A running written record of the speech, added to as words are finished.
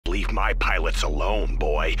leave my pilots alone,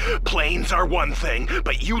 boy. Planes are one thing,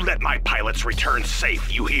 but you let my pilots return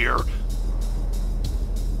safe, you hear?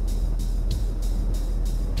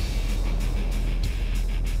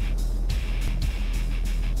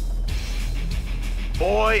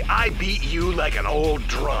 Boy, I beat you like an old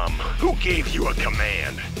drum. Who gave you a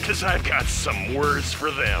command? 'Cause I've got some words for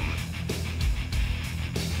them.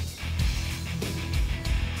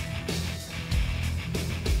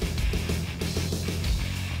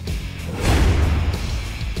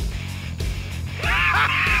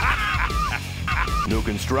 New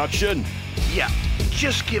construction? Yeah,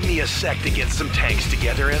 just give me a sec to get some tanks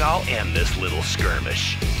together and I'll end this little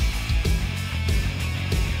skirmish.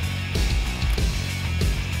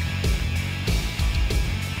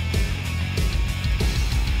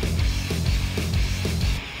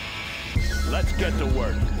 Let's get to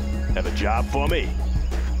work. Have a job for me?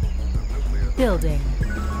 Building.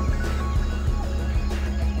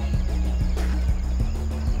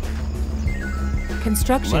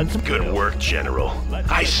 Construction complete. Good work, General.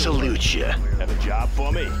 I salute you. Have a job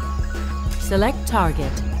for me? Select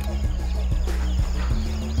target.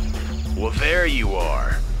 Well, there you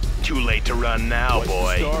are. Too late to run now, What's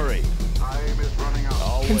boy. the story? Time is running out.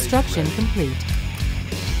 Always Construction ready. complete.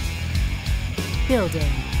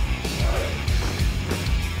 Building.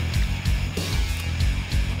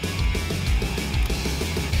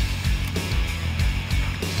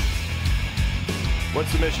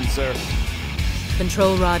 What's the mission, sir?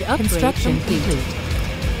 Control rod upgrade. Construction complete.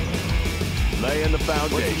 Lay in the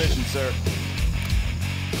foundation. What's the mission, sir?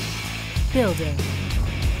 Building.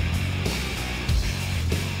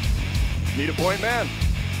 Need a point man?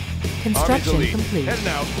 Construction Army's elite. complete. Heading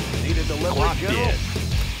out. Need a delivery, Clocked General? in.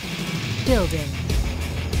 Building.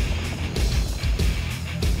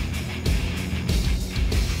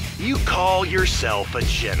 You call yourself a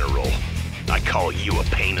general. I call you a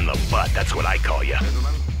pain in the butt. That's what I call you.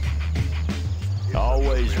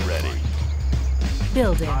 Always ready.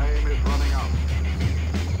 Building. Time is running out.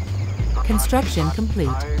 Construction complete.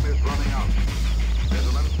 Time is running out.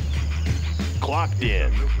 Gentlemen, Clocked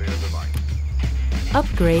in. nuclear device.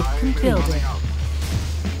 Upgrade Time is complete. running Building. out.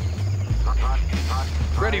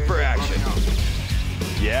 Ready Time for is action. running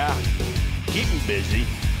out. Yeah. Keep him busy.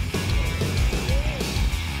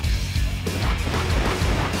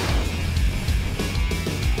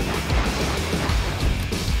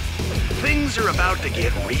 Things are about to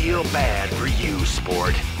get real bad for you,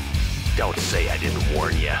 sport. Don't say I didn't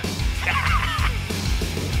warn you.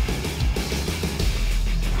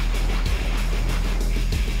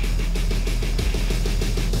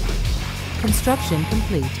 Construction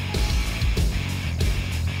complete.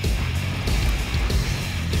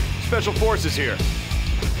 Special forces here.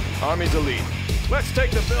 Army's elite. Let's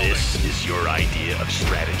take the building. This is your idea of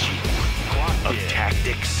strategy, Clocked of in.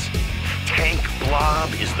 tactics. Tank blob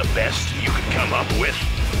is the best you could come up with.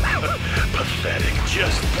 Pathetic,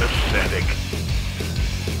 just pathetic.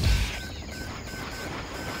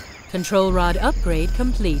 Control rod upgrade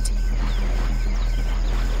complete.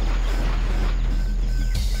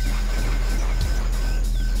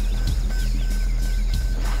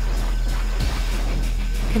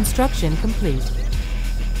 Construction complete.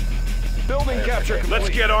 Building capture complete. Let's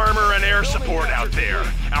get armor and air support out there.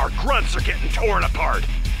 Our grunts are getting torn apart.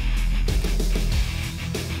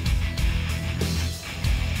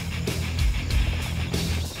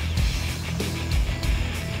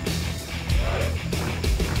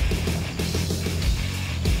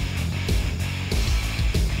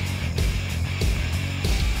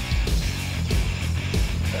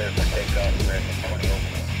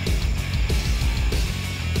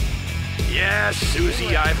 Yeah,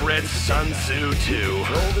 Susie, I've read Sun Tzu too.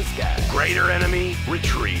 Control the sky. Greater enemy,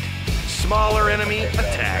 retreat. Smaller enemy,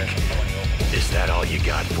 attack. Is that all you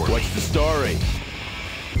got for me? What's the story?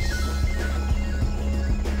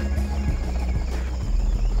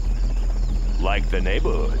 Like the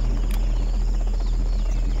neighborhood.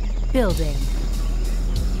 Building.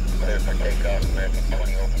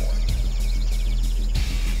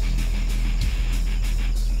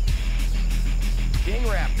 King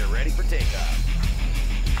Raptor ready for takeoff.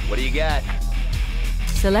 What do you got?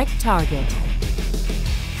 Select target.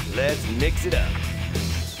 Let's mix it up.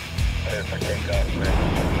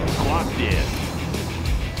 Clocked in.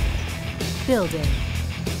 Building.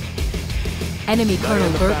 Enemy Colonel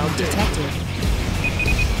in the Burton foundation. detected.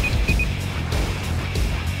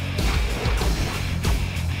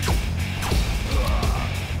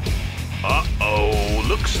 Uh-oh,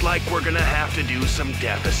 looks like we're gonna have to do some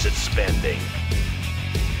deficit spending.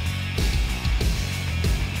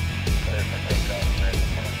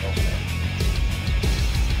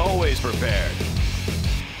 Always prepared.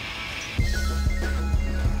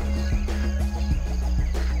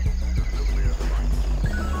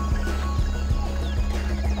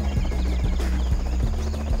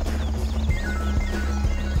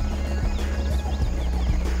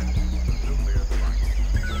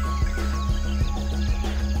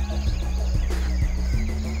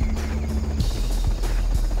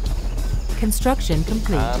 Construction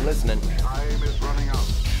complete. I'm listening. Time is running out.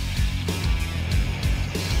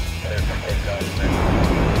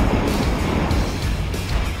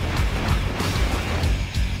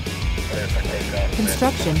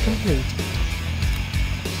 Construction complete.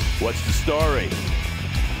 What's the story?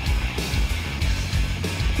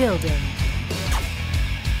 Building.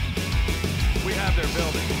 We have their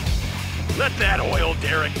building. Let that oil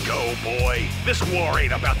derrick go, boy. This war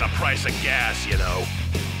ain't about the price of gas, you know.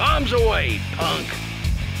 Arms away, punk.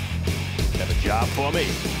 Have a job for me?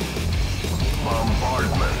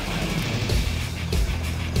 Bombardment.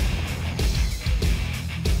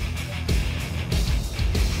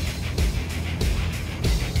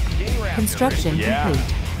 King Raptor Construction Yeah.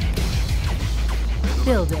 complete.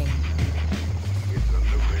 Building. It's a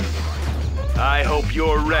nuclear device. I hope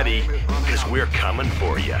you're ready, because we're coming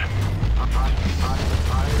for you.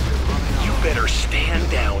 You better stand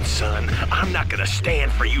down, son. I'm not gonna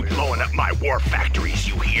stand for you blowing up my war factories,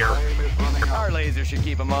 you hear? Time is running out. Our laser should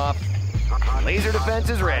keep them off. Laser defense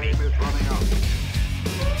is ready. Time is running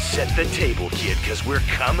out. Set the table, kid, because we're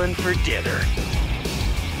coming for dinner.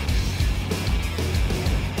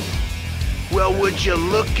 Well, would you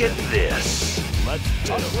look at this? Let's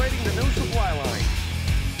build. Upgrading the new supply line.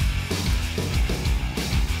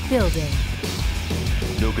 Building.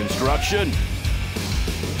 New construction.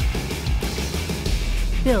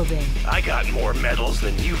 Building. I got more medals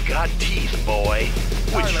than you've got teeth, boy.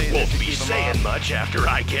 Which Our laser won't should be keep 'em saying off. much after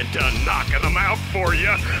I get done knocking them out for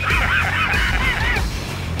you.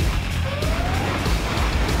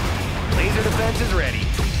 Laser defense is ready.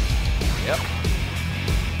 Yep.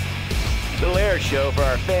 Little air show for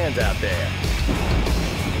our fans out there.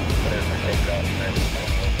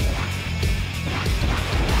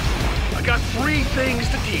 I got 3 things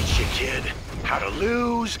to teach you, kid. How to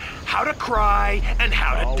lose, how to cry, and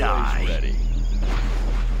how to Always die. ready.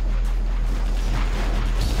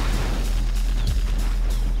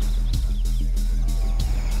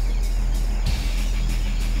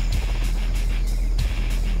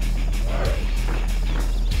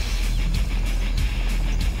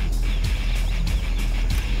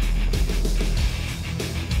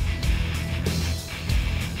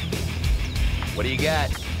 What do you got?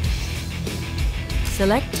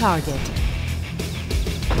 Select target.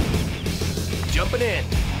 Jumping in.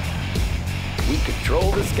 We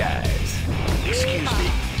control the skies. Excuse me,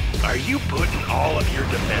 are you putting all of your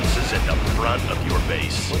defenses at the front of your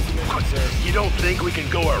base? You don't think we can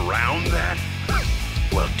go around that?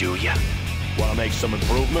 Well, do ya? Want to make some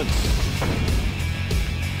improvements?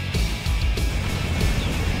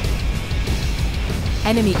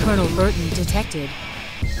 Enemy Colonel Burton detected.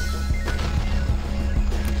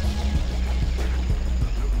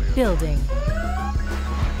 Building.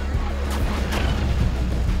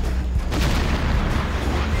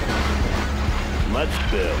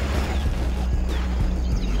 Let's build.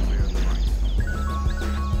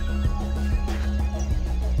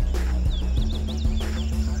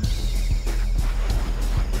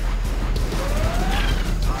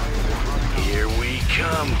 Here we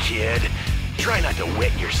come, kid. Try not to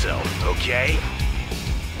wet yourself, okay?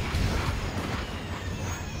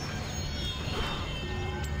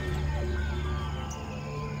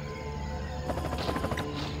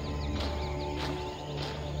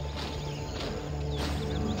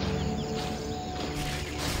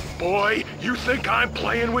 Boy, you think I'm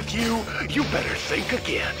playing with you? You better think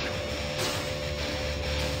again.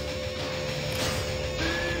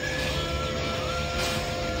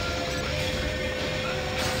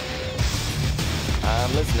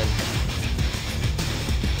 I'm listening.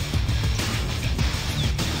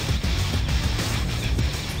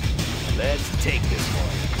 Let's take this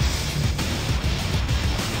one.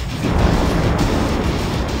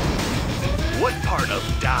 What part of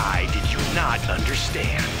die did you not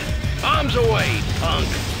understand? Arms away, punk!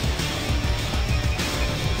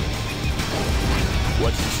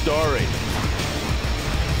 What's the story?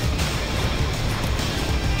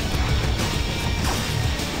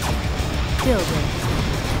 Building.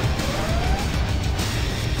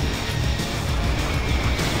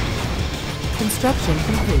 Construction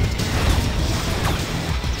complete.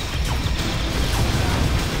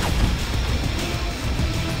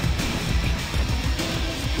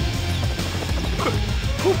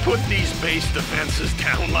 Who put these base defenses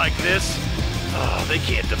down like this? Oh, they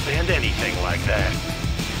can't defend anything like that.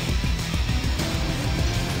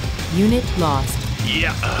 Unit lost.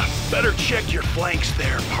 Yeah, better check your flanks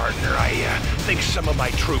there, partner. I think some of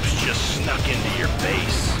my troops just snuck into your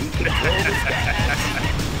base.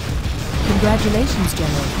 Congratulations,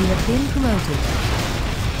 General. You have been promoted.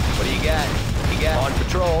 What do you got? You got on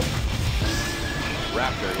patrol.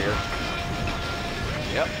 Raptor here.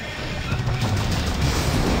 Yep.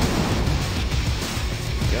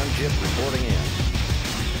 Gunship reporting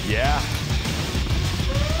in. Yeah.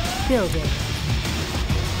 Building.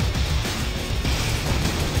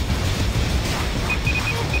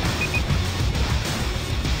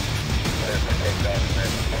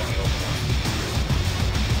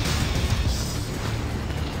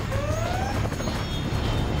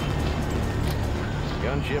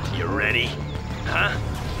 Gunship. You ready? Huh?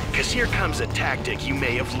 Because here comes a tactic you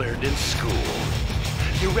may have learned in school.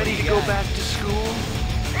 You ready to go back to school?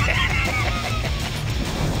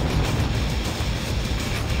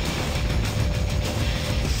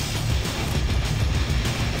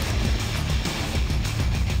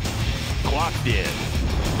 Clocked in.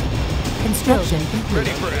 Construction complete.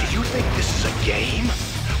 Ready for Do action. you think this is a game?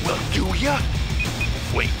 Well, do ya?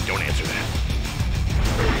 Wait, don't answer that.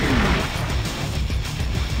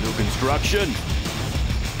 New construction.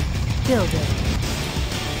 Building.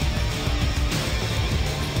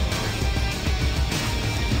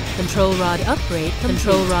 Control rod upgrade.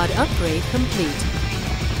 Control rod upgrade complete.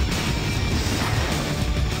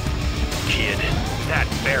 Kid, that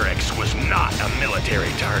barracks was not a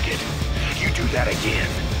military target. You do that again,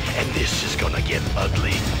 and this is gonna get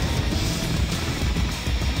ugly.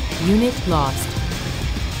 Unit lost.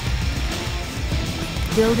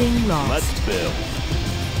 Building lost. Let's build.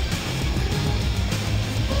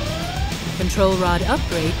 Control rod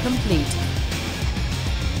upgrade complete.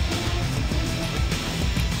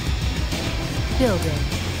 Building.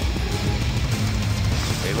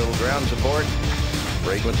 A little ground support.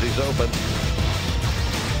 Frequencies open.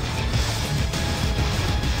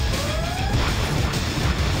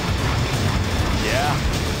 Yeah.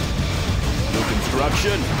 New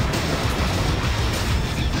construction.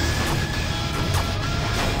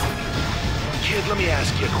 Kid, let me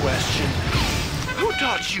ask you a question. Who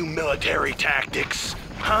taught you military tactics?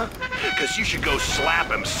 Huh? Because you should go slap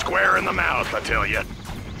him square in the mouth, I tell you.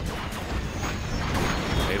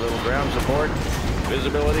 A little ground support.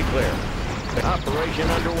 Visibility clear. Operation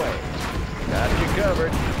underway. Got you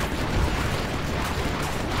covered.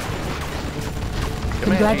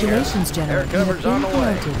 Command Congratulations, here. General. Air You have cover's been on the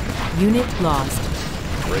way. promoted. Unit lost.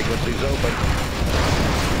 Frequencies open.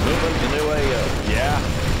 Moving to new AO. Yeah.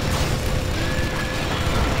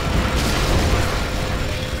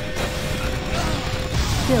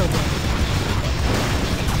 Building.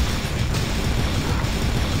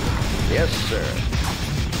 Yes, sir.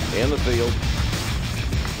 In the field.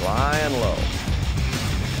 Flying low.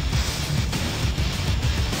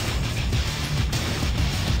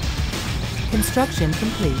 Construction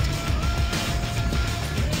complete.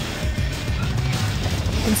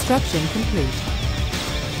 Construction complete.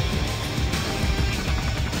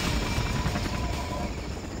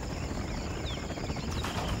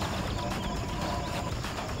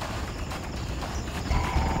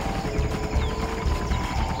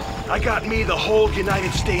 I got me the whole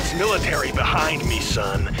United States military behind me,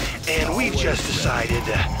 son. And we've just decided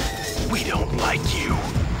we don't like you.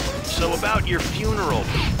 So about your funeral,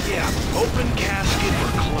 yeah, open casket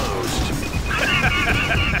or closed?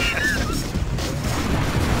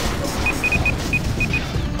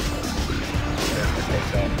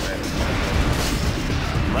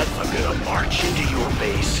 I'm gonna march into your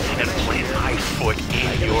base and plant my foot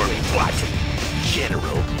in your butt,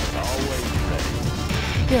 General.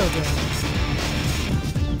 Building.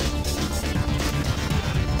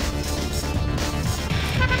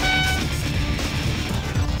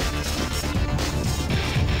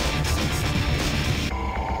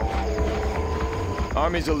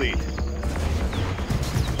 Army's elite.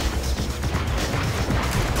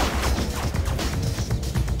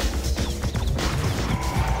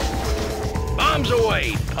 Bombs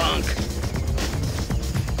away, punk!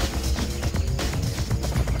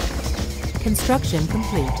 Construction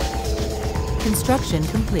complete. Construction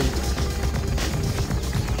complete.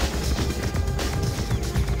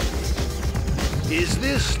 Is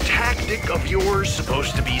this tactic of yours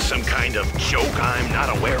supposed to be some kind of joke I'm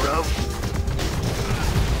not aware of?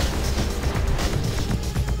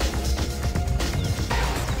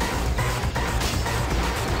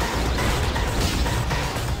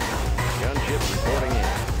 Gunship reporting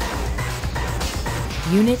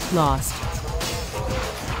in. Unit lost.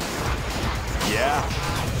 Yeah.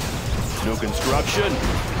 New construction.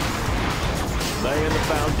 Laying the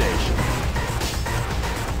foundation.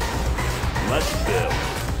 Let's build.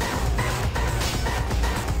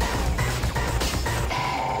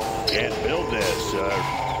 Can't build this, sir.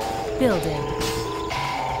 Building.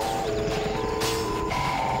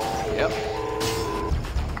 Yep.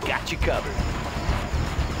 Got you covered.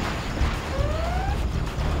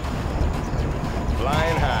 Flying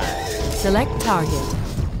Select target.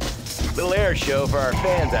 Little air show for our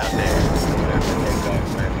fans out there.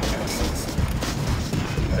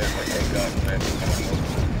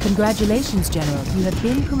 Congratulations, General. You have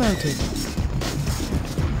been promoted.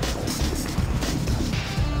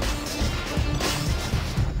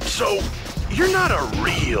 So, you're not a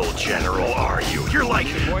real general, are you? You're like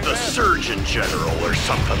the Surgeon General or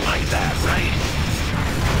something like that, right?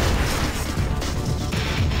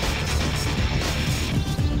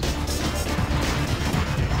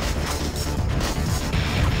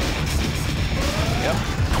 Yep.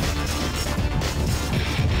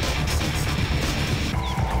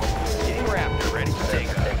 King Raptor ready to take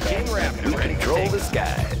off. King Raptor ready to control the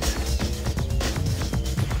skies.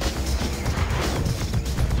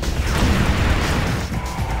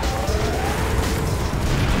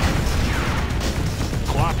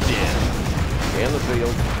 Clocked in the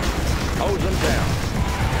field. Hose them down.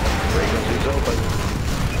 Frequencies open.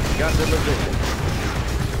 Got the position.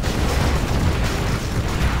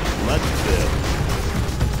 Let's build.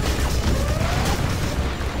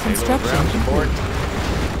 Construction Ground support. complete.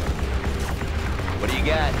 What do you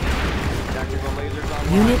got? Tactical lasers on.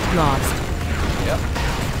 Unit lost. Yep.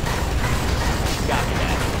 Copy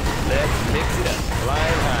that. Let's mix it up.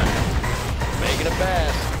 Flying high. Making a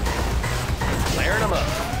pass. Flaring them up.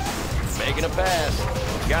 Making a pass.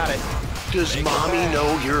 Got it. Does Mommy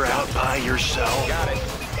know you're out by yourself? Got it.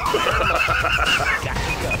 Got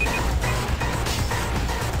you covered.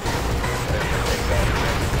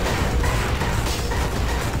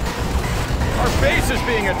 Our base is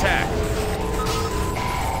being attacked.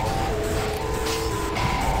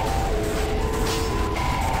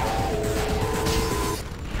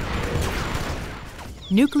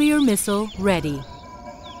 Nuclear missile ready.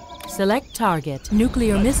 Select target.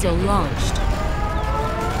 Nuclear missile launched.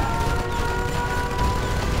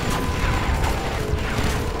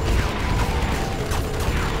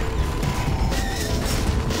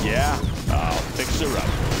 Yeah, I'll fix her up.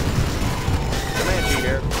 Comanche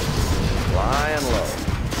here. Flying low.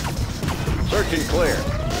 Search and clear.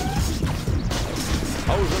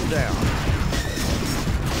 Hose them down.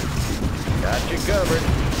 Got you covered.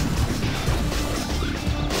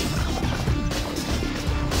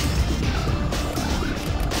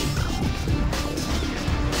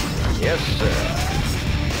 Yes, sir.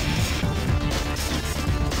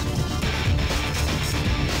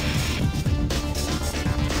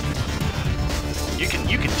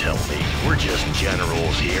 You can tell me. We're just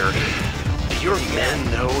generals here. Do your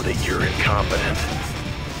men know that you're incompetent?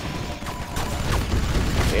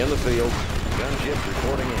 In the field. Gunships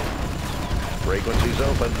reporting in. Frequencies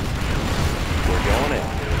open. We're going in.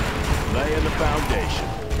 Laying the foundation.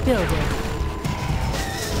 Building.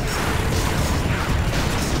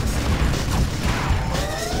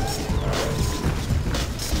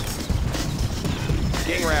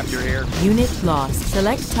 King Raptor here. Unit lost.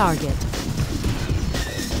 Select target.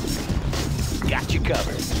 Got you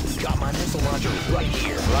covered. Got my missile launcher right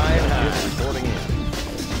here. Flying high. Reporting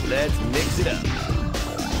in. Let's mix it up.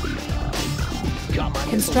 Got my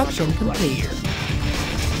Construction missile launcher complete. right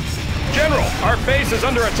here. General, our base is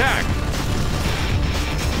under attack.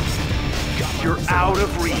 You're out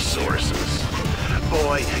of resources.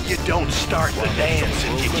 Boy, you don't start the dance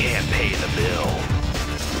if you can't pay the bill.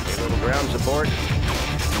 A little ground support.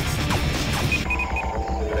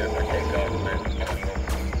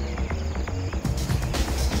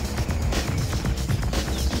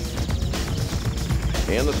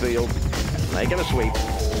 In the field, making a sweep.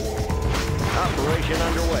 Operation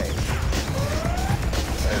underway.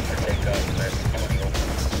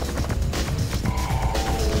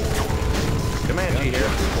 Comanche here,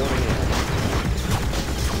 reporting in.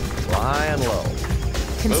 Flying low.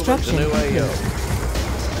 Construction Moving to new AO.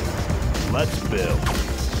 complete. Let's build.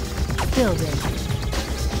 Building.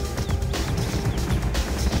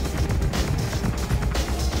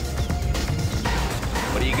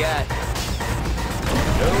 What do you got?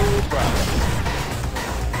 No problem.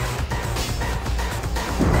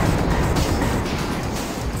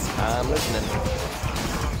 I'm listening.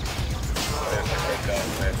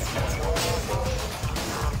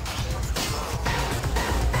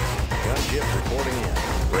 Gunship reporting in.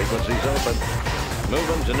 Frequencies open.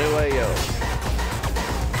 Moving to new AO.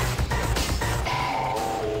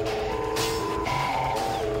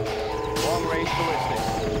 Long-range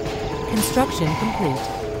ballistics. Construction complete.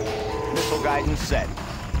 Missile guidance set.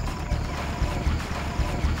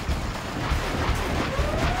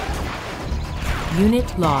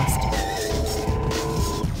 Unit lost.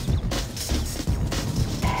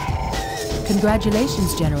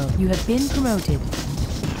 Congratulations, General. You have been promoted.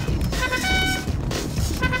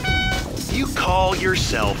 You call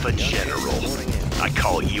yourself a general. I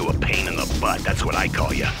call you a pain in the butt. That's what I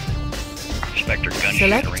call you. Spectre gunship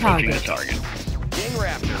Select approaching the target. target. King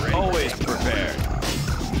Raptor ready. Always prepared.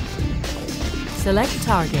 Select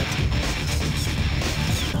target.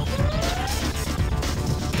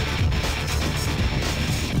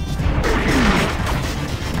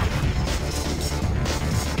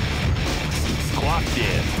 Clocked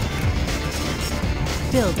in.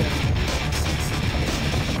 Building.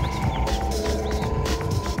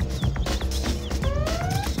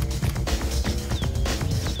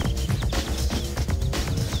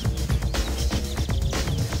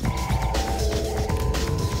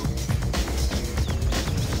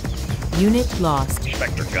 Unit lost.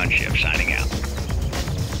 Spectre gunship signing out.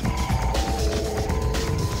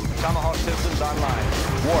 Tomahawk systems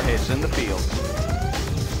online. Warheads in the field.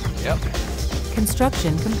 Yep.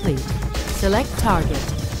 Construction complete. Select target.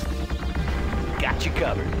 Got you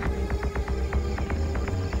covered.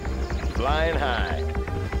 Flying high.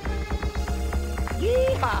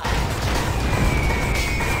 Yeehaw!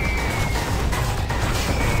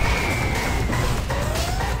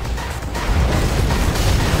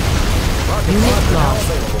 Unit lost.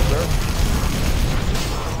 Available, sir.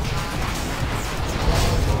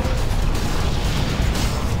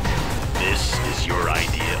 This is your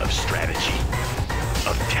idea of strategy,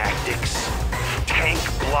 of tactics. Tank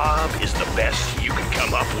blob is the best you can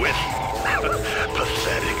come up with.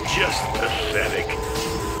 Pathetic, just pathetic.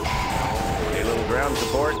 Hey, little ground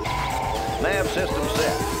support. Nav system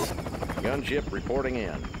set. Gunship reporting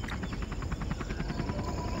in.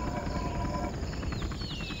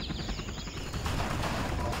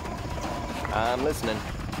 I'm listening.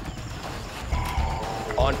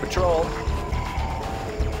 On patrol.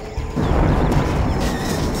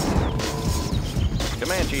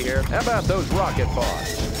 Comanche here. How about those rocket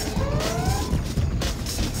pods?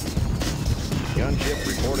 Gunship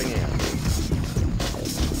reporting in.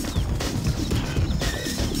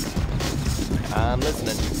 I'm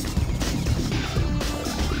listening.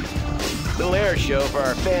 Little air show for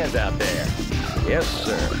our fans out there. Yes,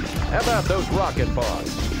 sir. How about those rocket pods?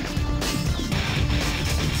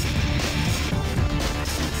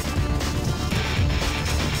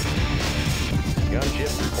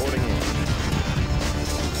 Gunship reporting in.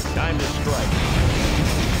 Time to strike.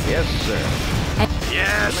 Yes, sir.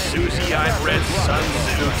 Yes, Susie, I've read Sun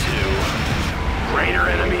Tzu too. Greater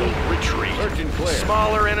enemy, retreat. Search and clear.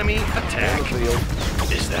 Smaller enemy, On attack. the field.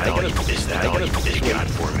 Is that all you got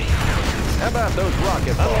for me? How about those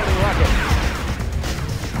rocket pods? Unloading rocket.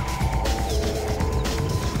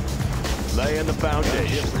 Laying the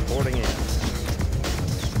foundation. Gunship reporting in.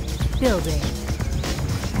 Building.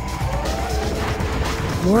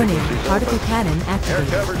 Warning, particle cannon Air activated.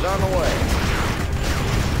 cover's on the way.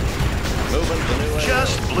 Moving to new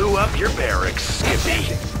Just blew up your barracks,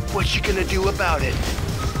 Skippy. What you gonna do about it?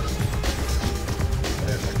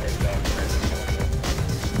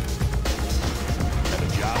 Have a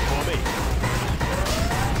job for me.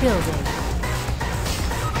 Building.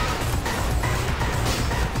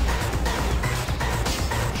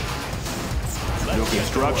 New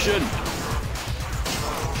construction.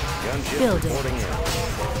 Gunship Building. reporting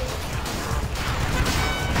in.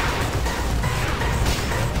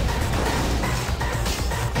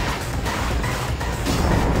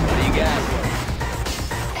 What do you got?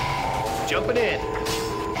 Jumping in.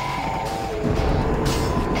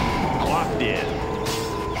 Clocked in.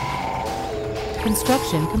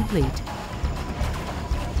 Construction complete.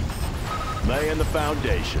 Laying the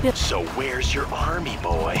foundation. So where's your army,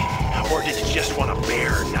 boy? Or did you just want to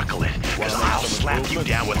bare knuckle it? Because I'll slap you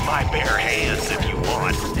down with my bare hands if you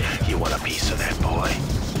want. You want a piece of that, boy?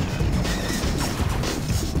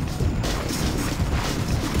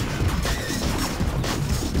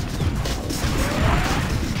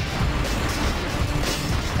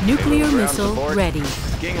 Nuclear Ground missile support. ready.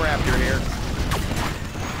 King Raptor here.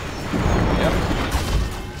 Yep.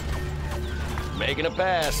 Making a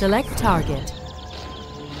pass. Select target.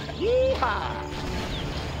 Yeehaw!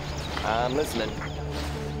 I'm listening.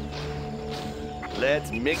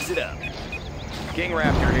 Let's mix it up. King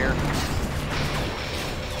Raptor here.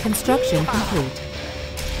 Construction complete.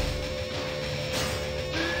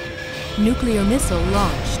 Nuclear missile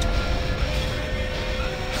launched.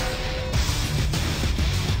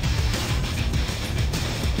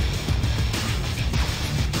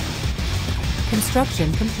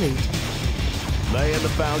 Construction complete. Laying the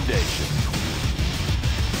foundation.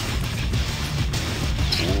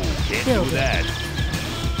 Ooh, can't Building. do that.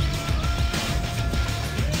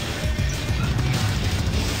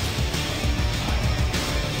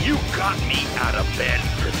 You got me out of bed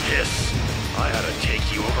for this. I ought to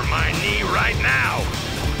take you over my knee right now.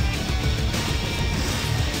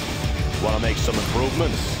 Want to make some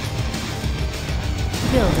improvements?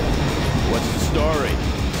 Building. What's the story?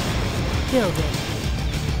 Building.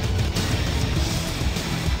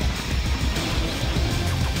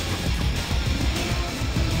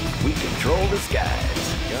 We control the skies.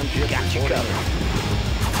 Gunship got you covered.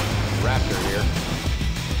 Raptor here.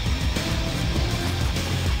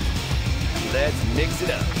 Let's mix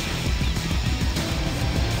it up.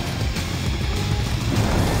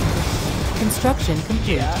 Construction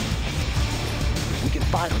complete. Yeah. We can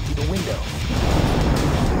fire them through the window.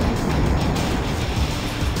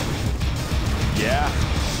 Yeah.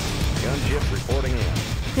 Gunship reporting in.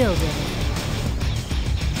 Building.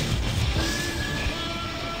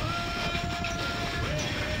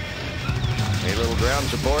 Hey, little ground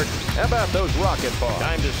support. How about those rocket bombs?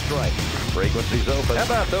 Time to strike. Frequencies open. How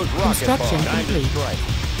about those rocket Construction bombs? Time complete. to strike.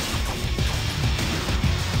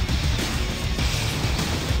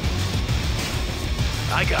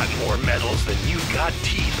 I got more medals than you've got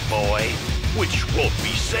teeth, boy. Which won't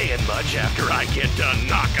be saying much after I get done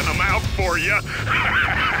knocking them out for you.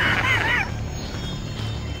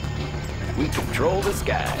 We control the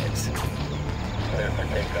skies.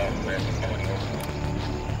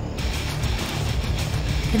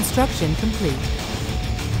 Construction complete.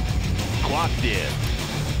 Clocked in.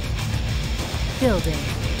 Building.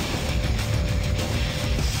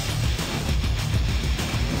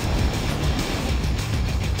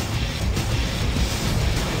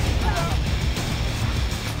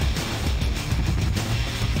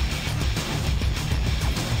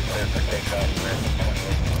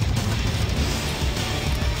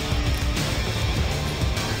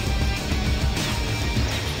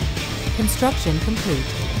 Construction complete.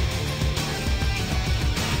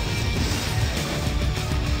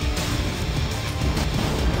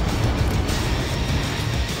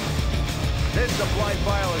 This supply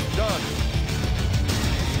file is done.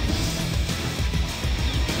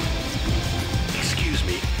 Excuse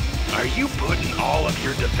me, are you putting all of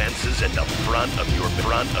your defenses in the front of your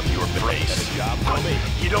base? Job for me.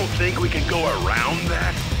 You don't think we can go around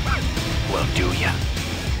that? Well, do ya?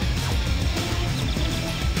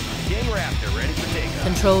 King Raptor ready for takeoff.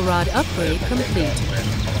 Control rod upgrade complete.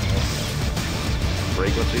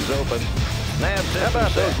 Frequencies open. Nav set. How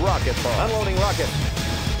about those rocket bombs? Unloading rockets.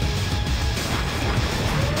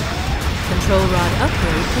 Control rod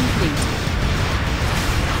upgrade complete.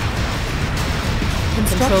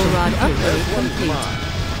 Control rod upgrade This one's complete.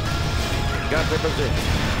 mine. Got their position.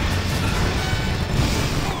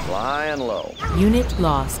 Flying low. Unit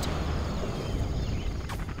lost.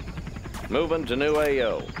 Moving to new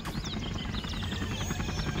AO.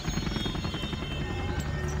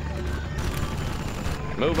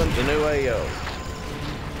 Moving to new AO.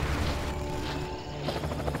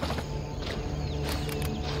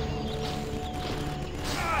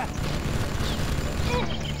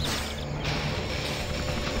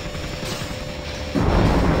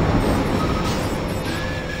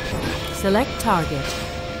 Select target.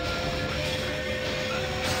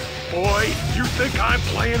 Boy, you think I'm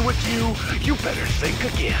playing with you? You better think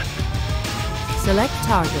again. Select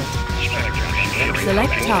target.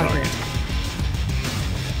 Select target.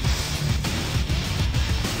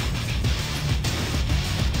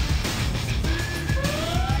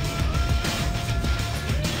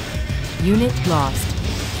 Unit lost.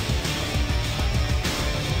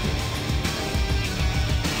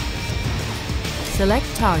 Select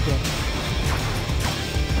target.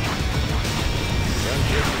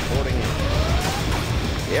 Gunship reporting in.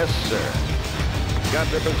 Yes, sir. Got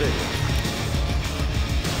their position.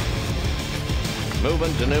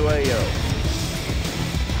 Moving to new AO.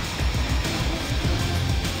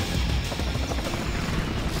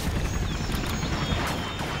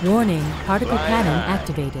 Warning, particle Flying cannon high.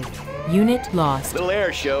 activated. Unit lost. Little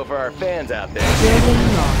air show for our fans out there. Building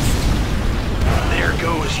lost. There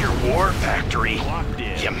goes your war factory. Locked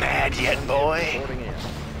in. You mad yet, boy? Reporting in.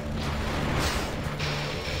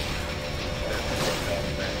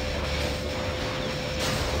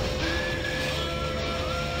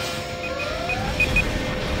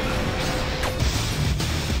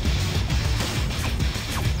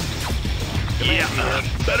 Yeah,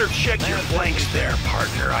 better check your flanks there,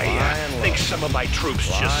 partner. I Flying low. think some of my troops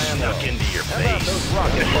just Flying snuck low. into your How about those face.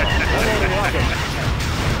 rocket bombs? Unloading rockets.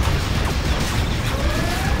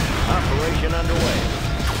 Operation underway.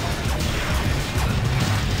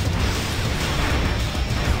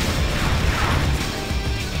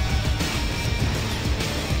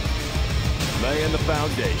 Laying the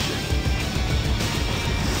foundation.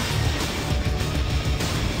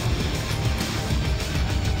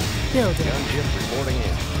 Building. Gunship reporting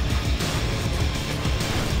in.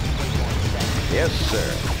 Yes, sir.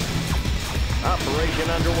 Operation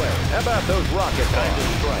underway. How about those rocket bombs? To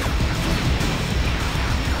strike.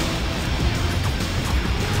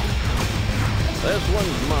 This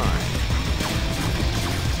one's mine.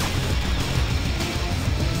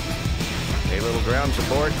 A little ground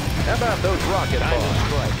support. How about those rocket bombs?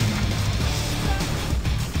 Strike.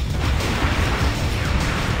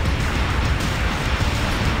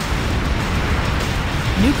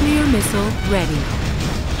 Nuclear missile ready.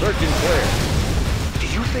 Search and clear. Do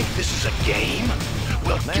you think this is a game?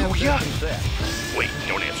 Well, Nav do ya? system set. Wait,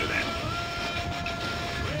 don't answer that.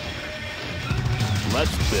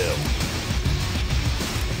 Let's build.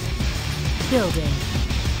 Building.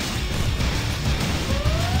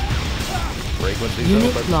 Frequencies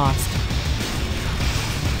Unit open. lost.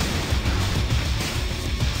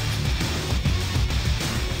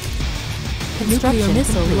 Construction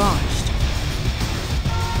missile launched.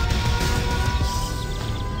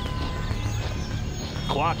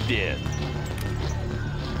 Clocked in.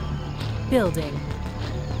 Building.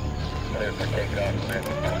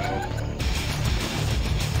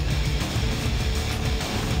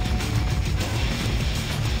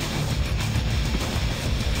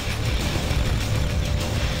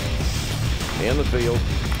 In the field.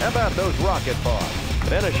 How about those rocket bombs?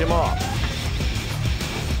 Finish him off.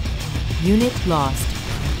 Unit lost.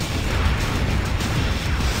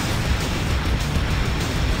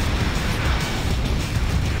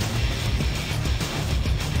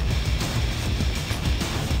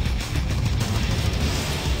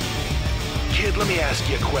 Kid, let me ask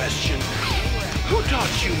you a question. Who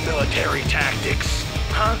taught you military tactics?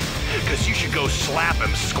 Huh? Because you should go slap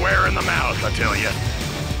him square in the mouth, I tell you.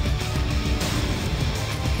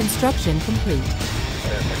 Construction complete.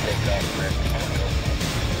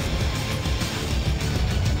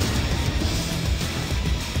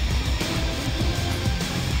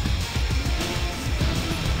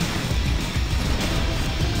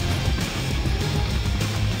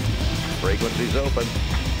 Frequencies open.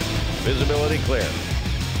 Visibility clear.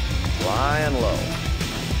 Flying low.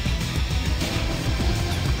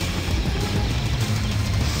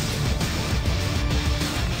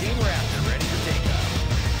 Team Raptor ready for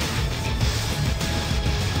takeoff.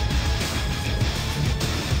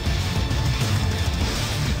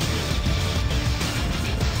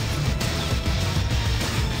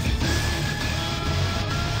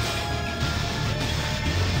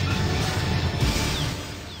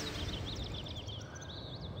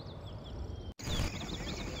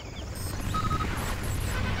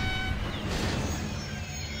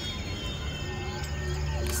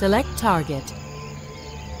 Select target.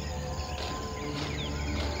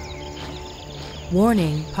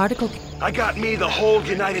 Warning, particle... I got me the whole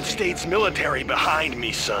United States military behind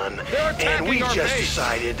me, son. And we just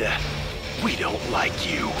decided we don't like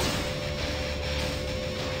you.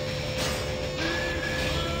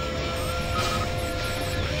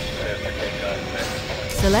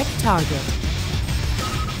 Select target.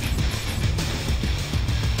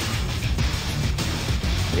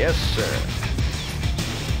 Yes, sir.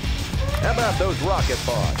 How about those rocket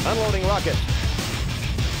pods? Unloading rockets.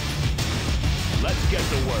 Let's get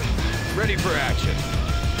to work. Ready for action.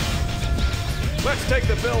 Let's take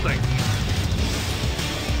the building.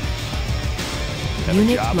 Have a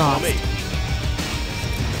Unit job for lost. me.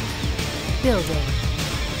 Building.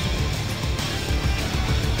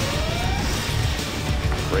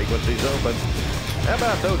 Frequencies open. How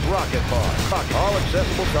about those rocket pods? All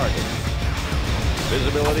accessible targets.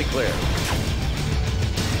 Visibility clear.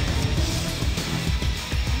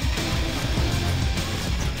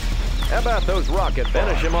 How about those rocket pods?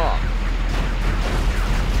 Finish him off.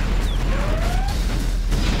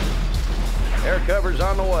 Air cover's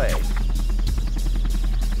on the way.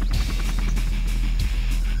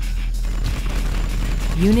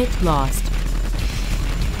 Unit lost.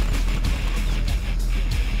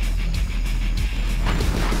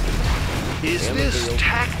 Is In the this field.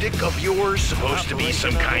 tactic of yours supposed to be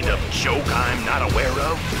some kind of joke I'm not aware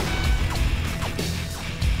of?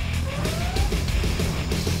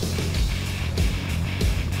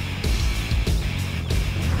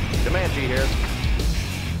 Comanche here.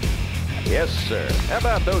 Yes, sir. How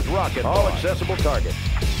about those rocket All pods? Accessible targets.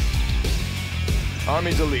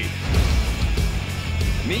 Army's elite.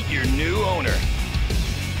 Meet your new owner.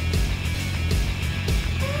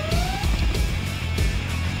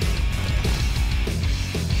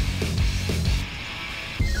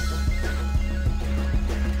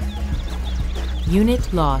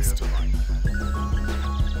 Unit lost.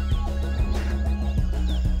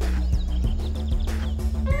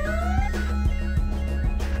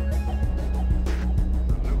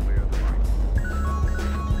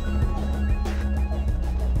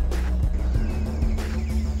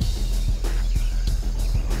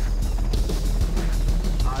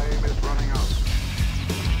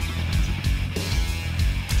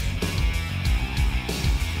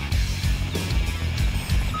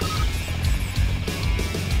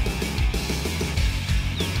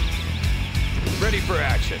 Ready for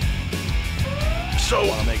action. So,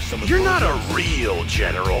 you're not a real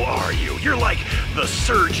general, are you? You're like the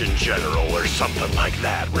Surgeon General or something like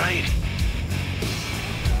that, right?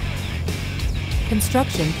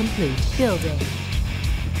 Construction complete. Building.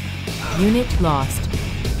 Unit lost.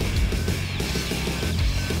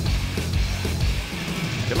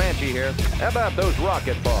 Comanche here. How about those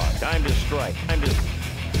rocket pods? Time to strike. Time to...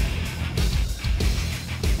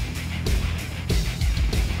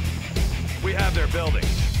 We have their building.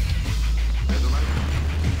 Gentlemen.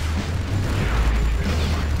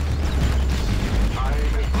 Time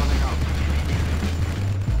is running out.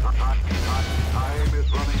 Time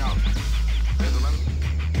is running out. Gentlemen,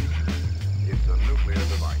 it's a nuclear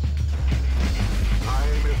device.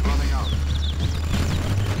 Time is running out.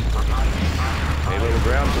 Hey, little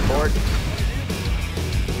ground support.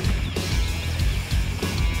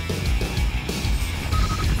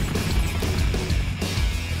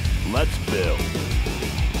 Let's build.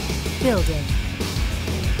 Building.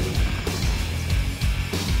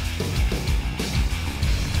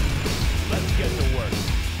 Let's get to work.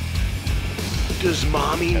 Does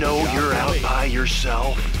Mommy know you're out by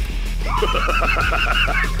yourself?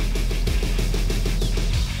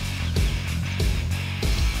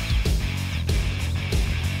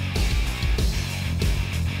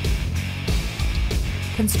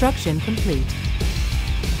 Construction complete.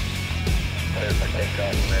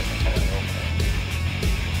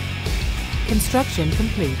 Construction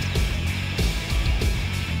complete.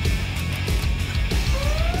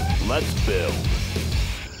 Let's build.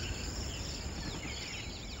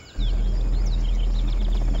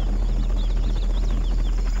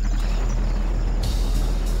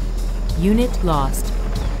 Unit lost.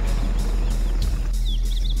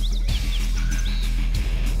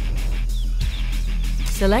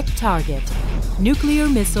 Select target. Nuclear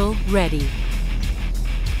missile ready.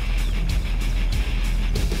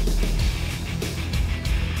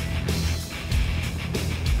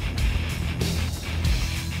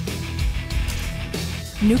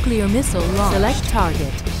 Nuclear missile launched. Select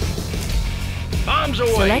target. Bombs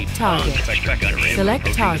away! Select target. Suspect gunner in. Select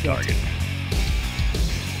Approaching the target.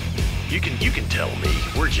 You can tell me.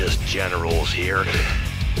 We're just generals here.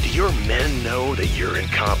 Do your men know that you're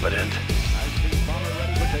incompetent? Bomber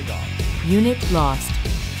ready for takeoff. Unit lost.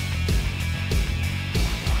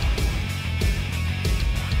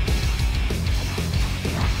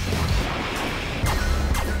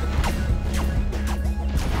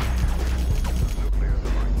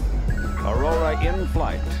 Aurora in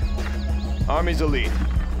flight. Army's elite.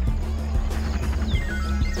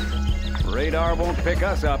 Radar won't pick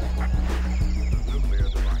us up. Nuclear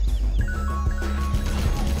device.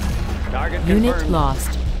 Target Unit confirmed.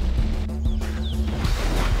 lost.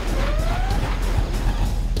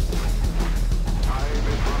 Time is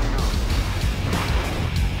running out.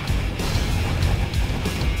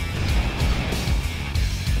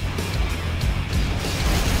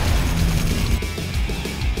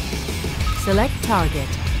 Select target.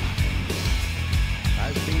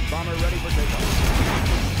 High-speed bomber ready for takeoff.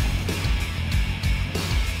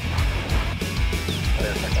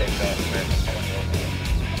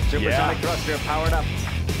 Supersonic thruster powered up.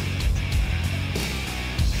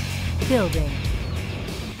 Building.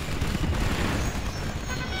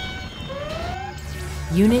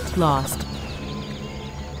 Unit lost.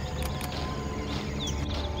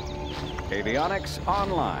 Avionics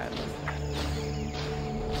online.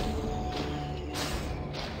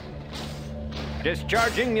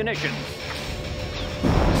 Discharging munitions.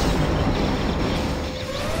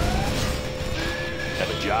 Have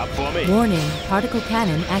a job for me? Warning, particle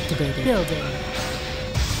cannon activated. Building.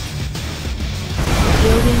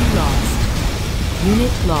 Building lost.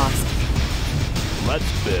 Unit lost.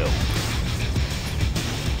 Let's build.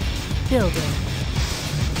 Building.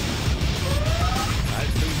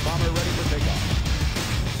 High-speed bomber ready for takeoff.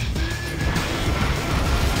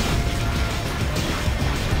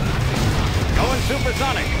 Going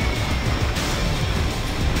supersonic.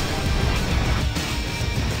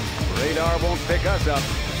 Radar won't pick us up.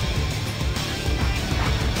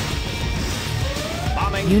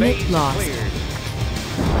 Bombing Unit base lost. cleared.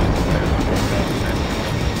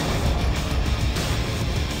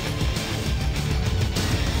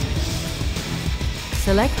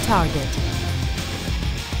 Select target.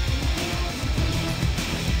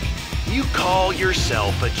 You call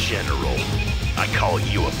yourself a general. I call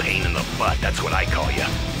you a pain in the butt. That's what I call you.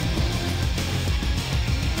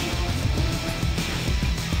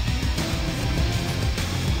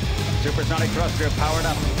 Supersonic thruster powered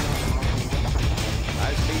up.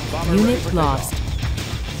 High-speed bomber ready Unit for lost.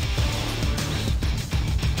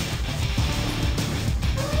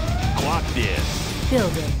 Clocked in.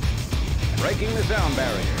 Building. Breaking the sound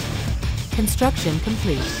barrier. Construction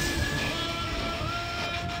complete.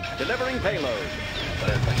 Delivering payload.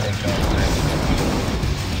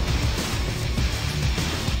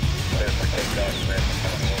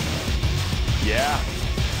 Yeah.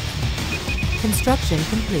 Construction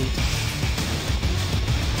complete.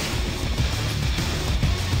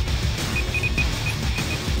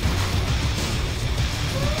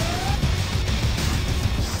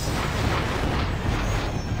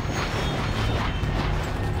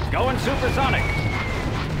 Going supersonic.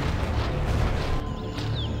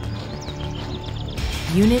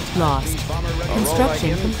 Unit lost. Construction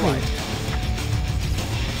Aurora in complete.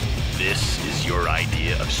 This is your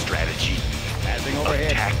idea of strategy? Passing Of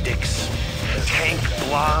overhead. tactics? Tank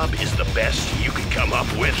blob is the best you can come up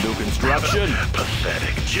with? New construction.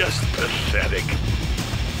 Pathetic, just pathetic.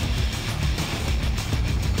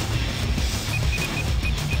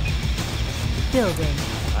 Building.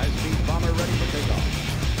 High-speed bomber ready for takeoff.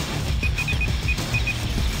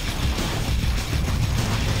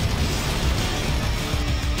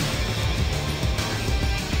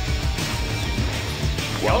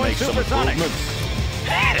 Well, Going make some supersonic. improvements.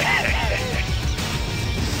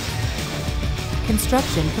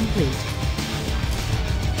 Construction complete.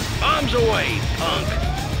 Bombs away, punk.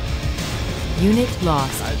 Unit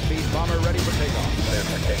lost. High-speed bomber ready for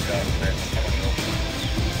takeoff.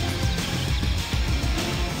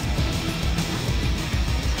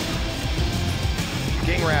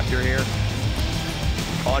 King Raptor here.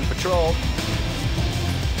 On patrol.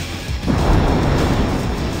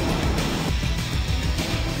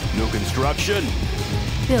 New construction.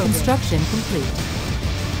 Build. Construction complete.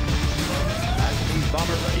 High-speed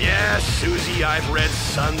bomber ready. Yes, Susie, I've read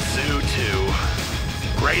Sun Tzu too.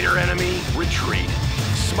 Greater enemy, retreat.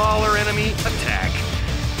 Smaller enemy, attack.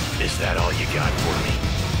 Is that all you got for me?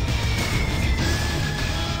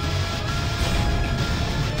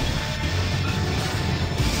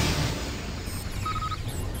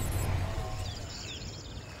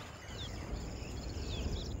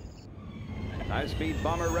 High-speed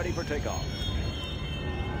bomber ready for takeoff.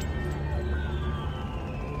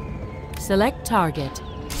 Select target.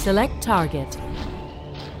 Select target.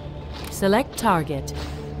 Select target.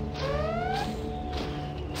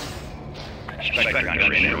 Spectre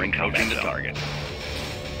gunner entering approaching the target.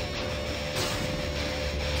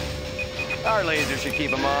 Our laser should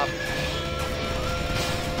keep them off.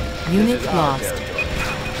 Unit This is our lost. territory.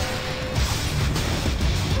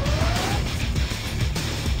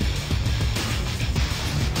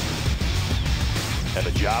 Have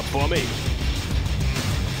a job for me.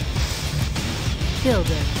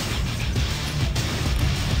 Building.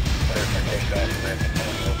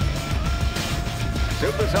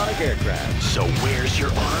 Supersonic aircraft. So where's your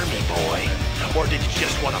army, boy? Or did you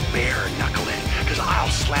just want to bare knuckle it? Because I'll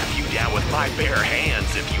slap you down with my bare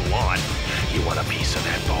hands if you want. You want a piece of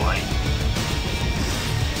that, boy?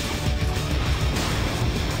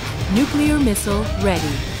 Nuclear missile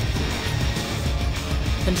ready.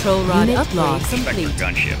 Control rod Unit upgrade lost. complete. Spectre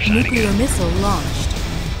gunship signing Nuclear in. missile launched.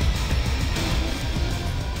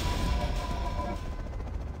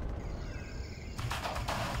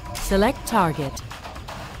 Select target.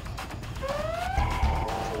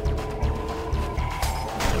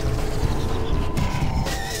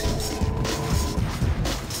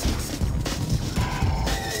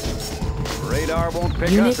 Radar won't pick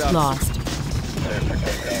Unit us up. lost.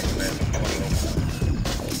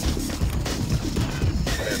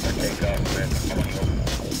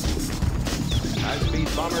 High-speed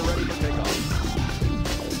bomber ready for takeoff.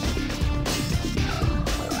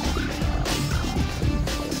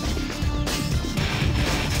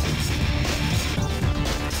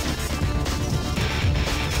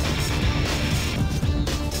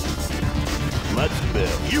 Let's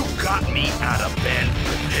build. You got me out of bed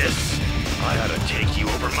for this. I ought to take you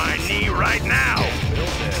over my knee right now.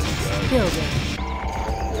 Building.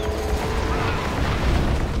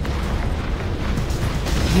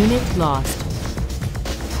 Unit lost.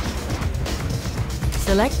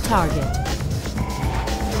 Select target.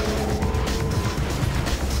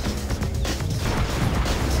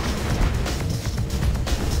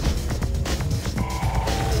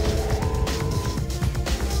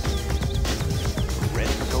 Ready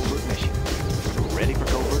for covert mission. Ready for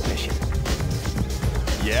covert mission.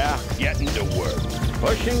 Yeah, getting to work.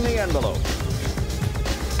 Pushing the envelope.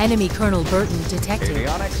 Enemy Colonel Burton detected.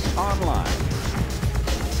 Avionics online.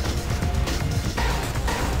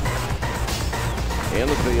 In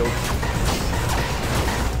the field.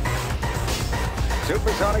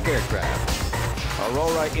 Supersonic aircraft.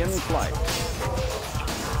 Aurora in flight.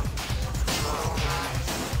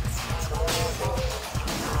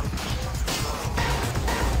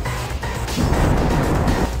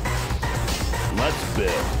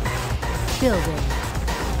 build. Building.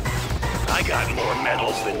 I got more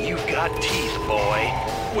medals than you've got teeth, boy.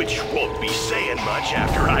 Which won't be saying much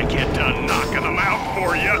after I get done knocking them out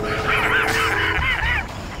for you.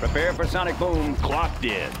 Prepare for sonic boom. Clocked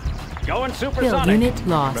in. Going Build supersonic. unit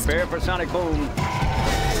lost. Prepare for sonic boom.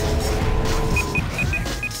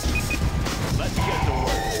 Let's get to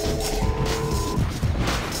work.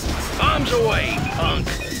 Bombs away, punk.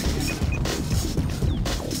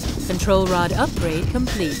 Control rod upgrade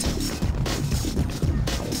complete.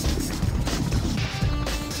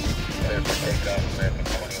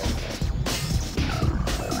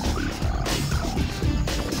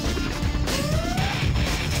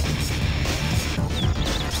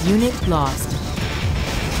 Unit lost.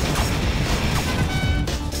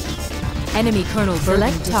 Enemy Colonel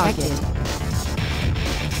Burton detected.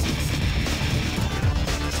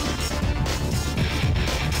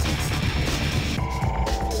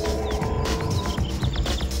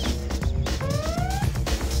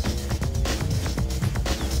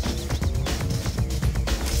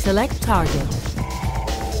 Select target.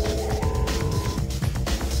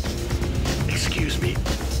 Excuse me,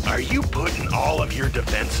 are you putting all of your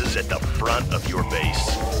defenses at the front of your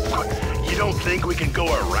base? You don't think we can go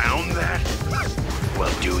around that?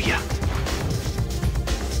 Well, do ya?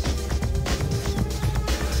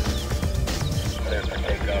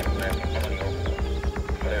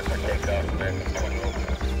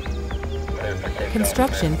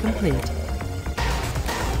 Construction complete.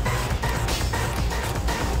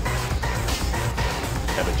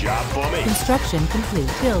 Have a job for me? Construction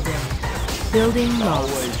complete. Building. Building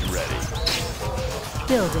lost. Always ready.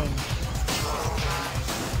 Building.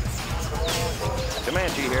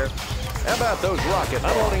 Comanche here. How about those rockets?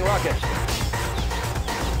 Unloading rockets.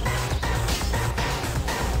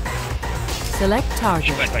 Select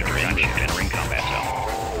target. Spectre entering combat zone.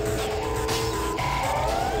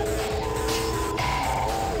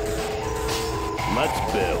 Let's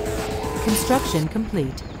build. Construction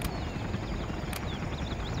complete.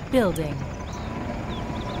 Building.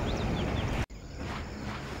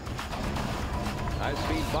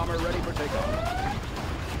 High-speed bomber ready for takeoff.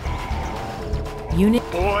 Unit.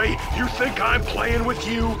 Boy, you think I'm playing with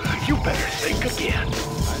you? You better think again.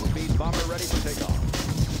 High-speed bomber ready for takeoff.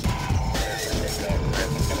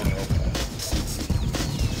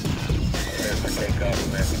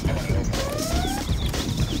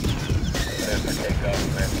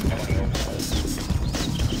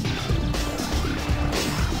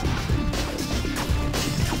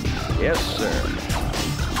 Yes, sir.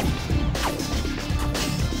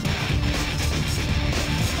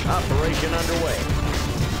 Operation underway.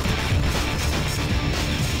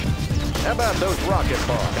 How about those rocket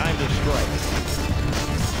bombs? Time to strike.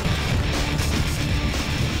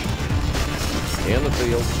 In the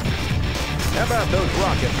field. How about those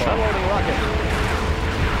rocket bombs? Unloading rockets.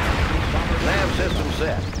 Nav system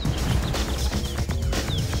set.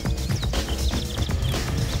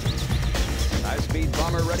 High-speed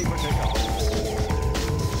bomber ready for takeoff.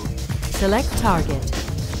 Select target.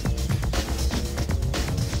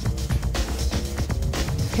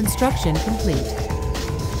 Construction complete.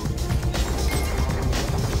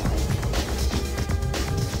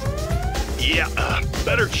 Yeah,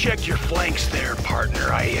 better check your flanks there,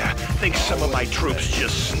 partner. I think some of my troops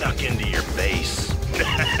just snuck into your base.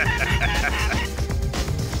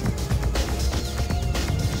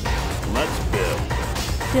 Let's build.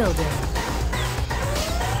 Building.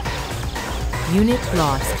 Unit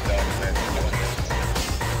lost.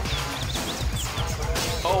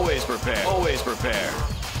 Always prepare. Always prepare.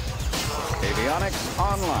 Avionics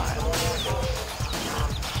online.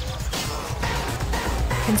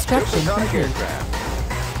 Construction Supersonic complete. aircraft.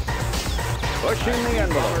 Pushing the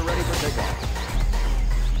envelope. Ready for takeoff.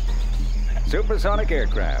 Supersonic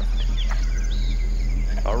aircraft.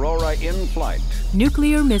 Aurora in flight.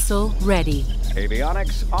 Nuclear missile ready.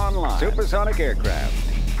 Avionics online. Supersonic aircraft.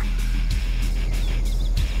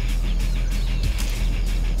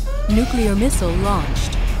 Nuclear missile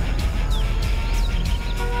launched.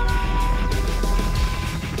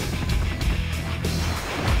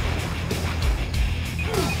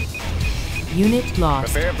 Unit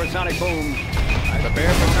lost. Prepare for sonic boom.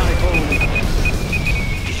 Prepare for sonic boom.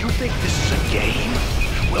 Do you think this is a game?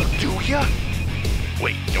 Well, do ya?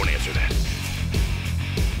 Wait, don't answer that.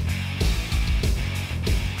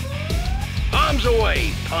 Bombs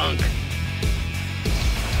away, punk!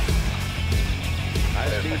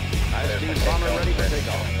 High-speed bomber ready for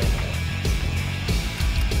takeoff.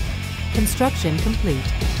 Construction complete.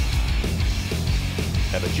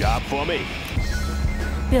 Have a job for me?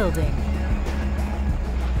 Building.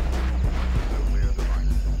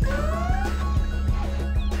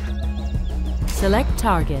 Select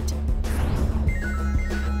target.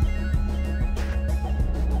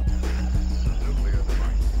 Nuclear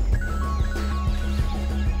device.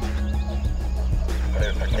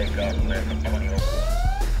 Clear for takeoff. Clear for 20 over.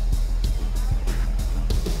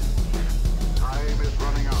 Time is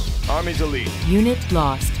running out. Army delete. Unit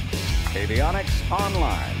lost. Avionics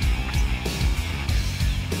online.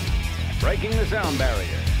 Breaking the sound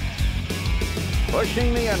barrier.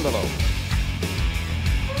 Pushing the envelope.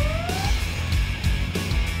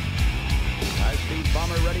 High-speed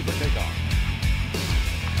bomber ready for takeoff.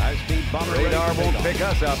 High-speed bomber Radar ready for won't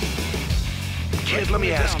takeoff. pick us up. Kid, let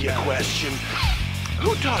me ask you a question.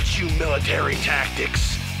 Who taught you military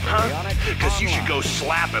tactics? Huh? Because you should go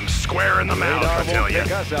slap him square in the mouth, Radar I tell won't you.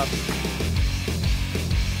 pick us up.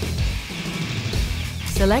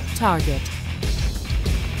 Select target.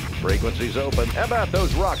 Frequencies open. How about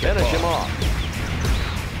those rockets? Finish him off.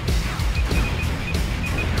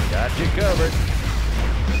 Got you covered.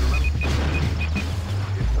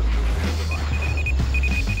 It's a nuclear device.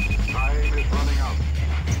 Time is running out.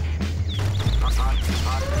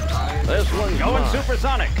 Time. This one's Going mine.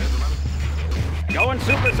 supersonic. Going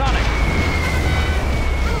supersonic.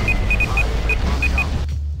 Time is running out.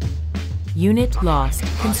 Unit lost.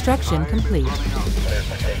 Construction complete. Running out. Clear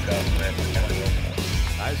for takeoff. Clear for 20 over.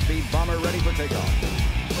 High-speed bomber ready for takeoff.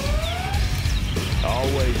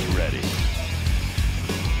 Always ready.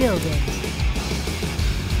 Building.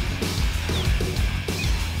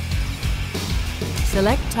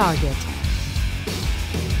 Select target.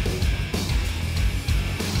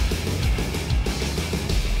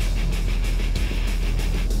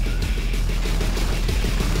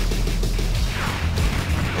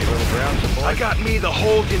 Need a little ground support. I got me the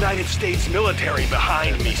whole United States military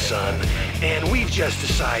behind me, son. And we've just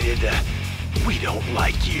decided we don't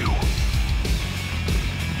like you.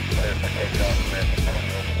 Clear for takeoff. Clear for 20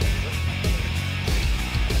 over.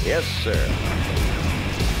 Yes, sir.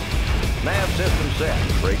 Nav system set.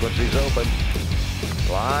 Frequencies open.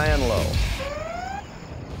 Flying low.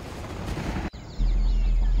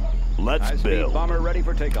 Let's High-speed build. bomber ready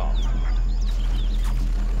for takeoff.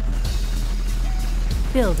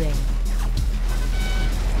 Building.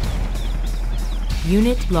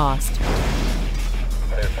 Unit lost.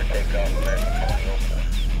 Clear for takeoff. Clear for 20 over.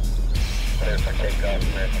 Clear for takeoff.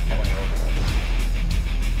 Clear for 20 over.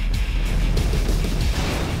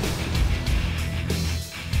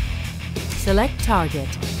 Select target.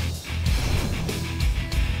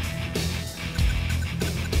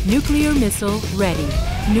 Nuclear missile ready.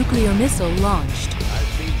 Nuclear missile launched.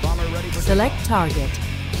 High-speed bomber ready for Select target.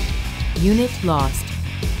 Unit lost.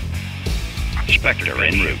 Spectre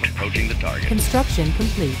en route. Approaching the target. Construction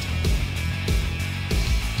complete.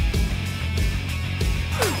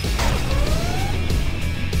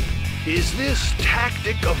 Is this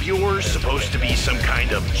tactic of yours supposed to be some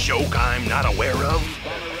kind of joke I'm not aware of?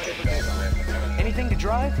 Anything to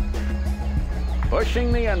drive?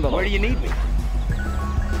 Pushing the envelope. Where do you need me?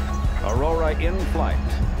 Aurora in flight.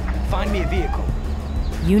 Find me a vehicle.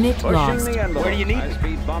 Unit Pushing lost. the envelope. Where do you need me?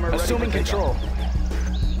 High-speed bomber ready Assuming for takeoff. control.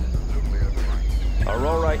 Nuclear device.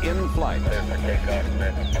 Aurora in flight. Clear for takeoff.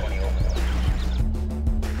 Clear for 20 over.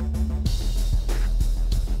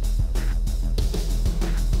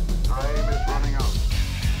 Time is running out.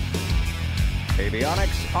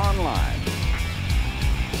 Avionics online.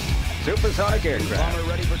 Supersonic aircraft. Bomber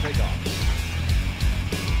ready for takeoff.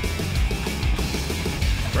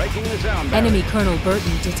 Breaking the sound barrier. Enemy Colonel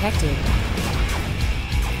Burton detected.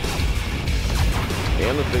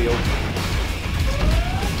 In the field.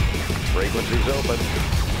 Frequencies open.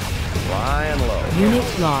 Flying low.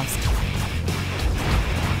 Unit lost.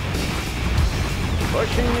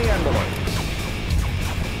 Pushing the envelope.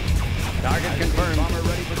 Target confirmed. Bomber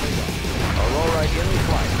ready for takeoff. Aurora in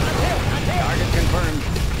flight. Target confirmed.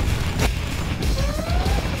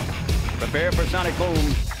 Prepare for sonic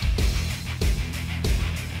boom.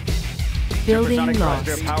 Building Supersonic lost.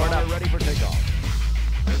 thruster powered up. Ready for takeoff.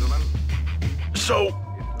 Gentlemen, So,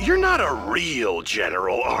 you're not a real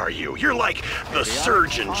general, are you? You're like the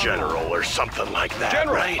Surgeon General or something like that,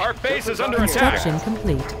 General, right? our base is under attack. Construction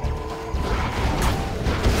complete.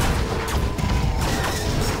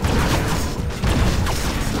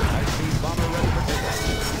 High-speed bomber ready for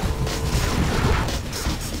takeoff.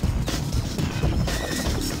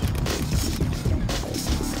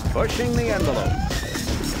 Pushing the envelope.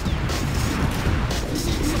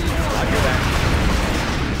 Roger that.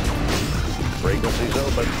 Frequencies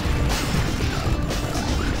open.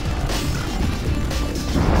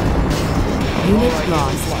 Unit Aurora in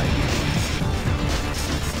lost. flight.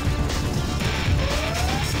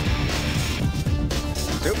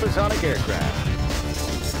 Supersonic aircraft.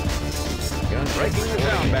 Guns Breaking the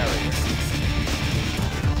sound barrier.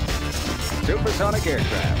 Supersonic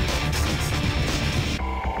aircraft.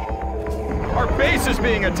 Our base is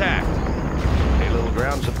being attacked. Hey, little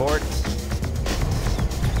ground support.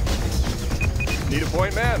 Need a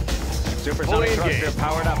point man. Supersonic Fully thruster engaged.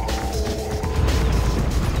 powered up.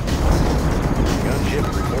 Gunship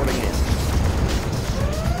reporting in.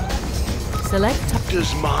 Select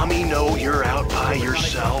Does Mommy know you're out by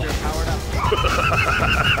yourself? Powered up.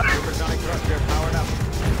 Supersonic thruster powered up.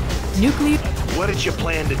 nuclear. What did you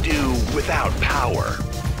plan to do without power?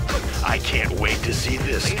 I can't wait to see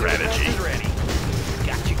this strategy. Ready.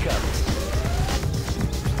 Got you covered.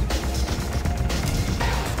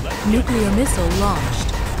 Nuclear missile launched.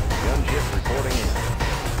 Gunship reporting in.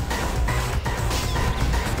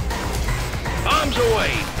 Bombs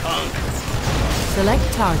away, punk!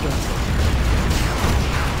 Select target.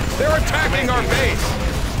 They're attacking our base.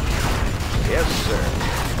 Yes, sir.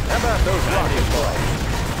 How about those rockets, boys?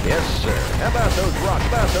 Yes, sir. How about those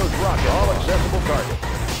rockets? All accessible targets.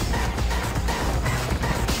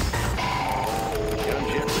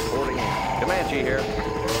 Gunship reporting in. Comanche here.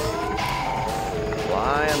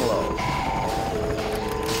 Flying low.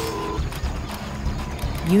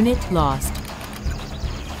 Unit lost.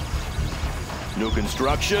 New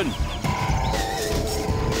construction.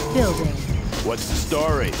 Building. What's the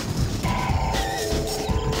story?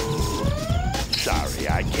 Sorry,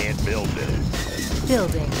 I can't build it.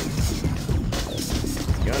 Building.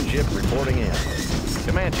 Gunship reporting in.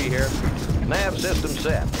 Comanche here. Nav system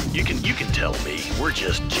set. You can tell me. We're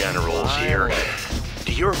just generals Flying here. low.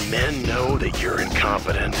 Do your men know that you're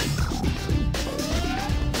incompetent?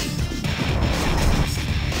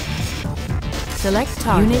 Select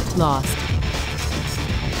target. Unit lost.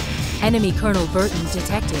 Enemy Colonel Burton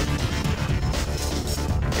detected.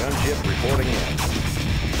 Gunship reporting in.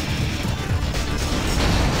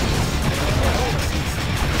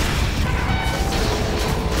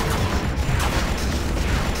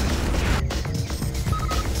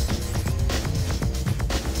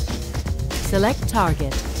 Select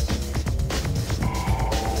target.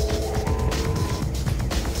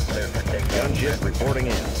 Gunship reporting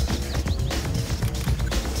in.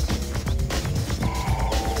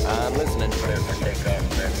 I'm listening.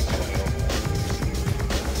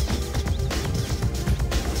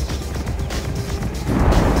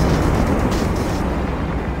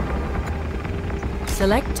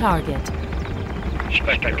 Select target.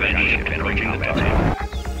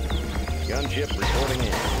 Gunship reporting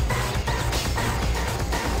in.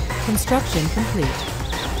 Construction complete.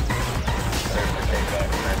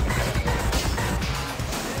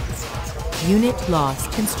 Unit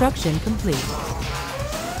lost. Construction complete.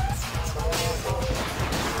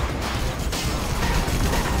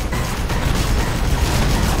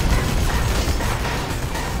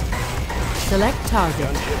 Select target.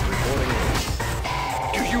 Gunship reporting in.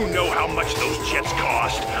 Do you know how much those jets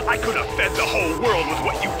cost? I could have fed the whole world with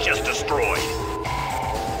what you just destroyed.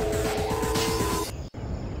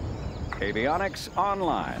 Avionics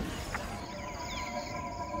online.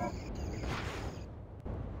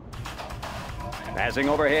 Passing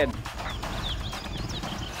overhead.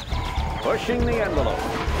 Pushing the envelope.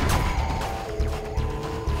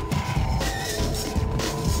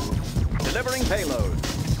 Delivering payload.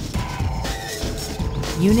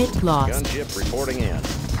 Unit lost. Gunship reporting in.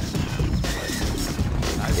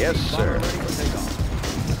 Yes, sir. Ready for takeoff.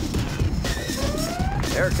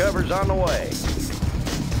 Air cover's on the way.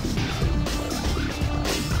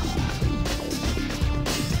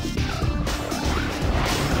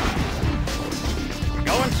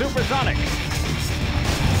 Going supersonic.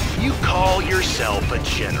 You call yourself a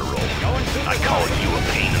general. I call you a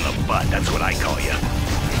pain in the butt. That's what I call you.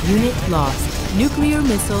 Unit lost. Nuclear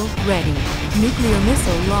missile ready. Nuclear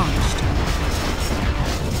missile launched.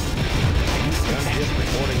 Gunship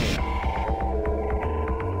reporting in.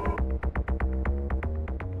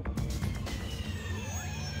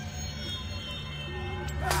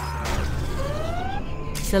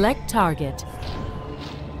 Select target.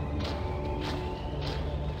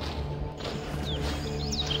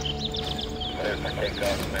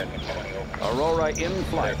 Aurora in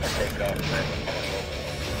flight.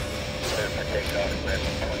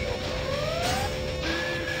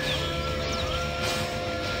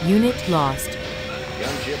 Unit lost.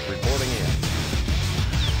 Gunship reporting in.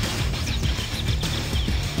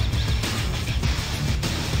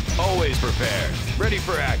 Always prepared. Ready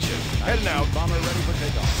for action. Heading out. Bomber ready for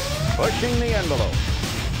takeoff. Pushing the envelope.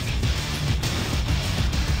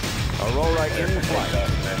 Aurora in flight.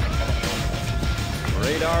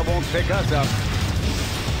 Radar won't pick us up.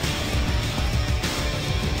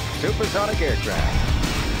 Supersonic aircraft.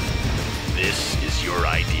 This is your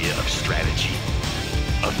idea of strategy?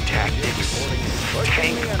 Of tactics?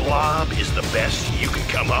 Tank blob is the best you can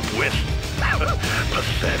come up with?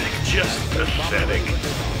 Pathetic, just pathetic.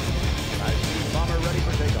 High-speed bomber ready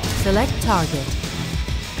for takeoff. Select target.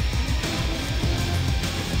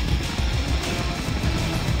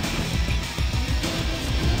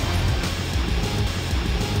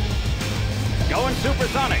 Going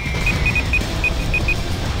supersonic.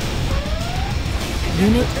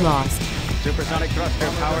 Unit lost. Supersonic thruster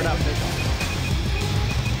powered up.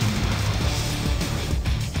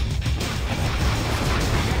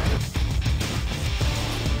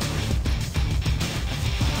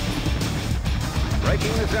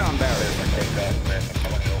 Breaking the sound barrier.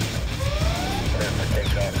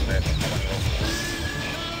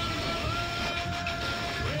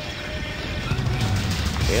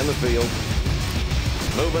 In the field.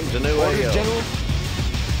 Moving to new AO. General.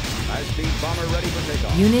 High-speed bomber ready for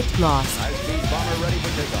takeoff. Unit lost. High-speed bomber ready for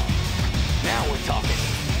takeoff. Now we're talking.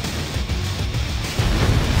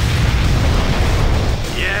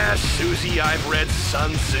 Yeah, Susie, I've read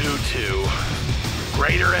Sun Tzu too.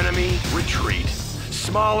 Greater enemy, retreat.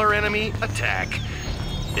 Smaller enemy, attack.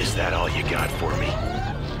 Is that all you got for me?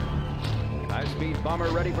 High-speed bomber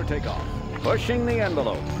ready for takeoff. Pushing the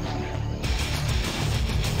envelope.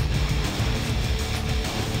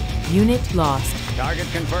 Unit lost. Target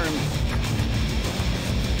confirmed.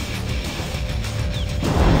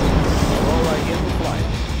 Aurora in flight.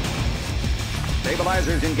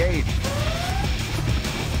 Stabilizers engaged.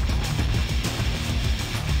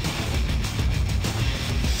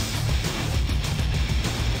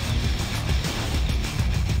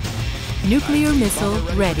 Nuclear missile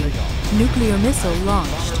ready. Nuclear missile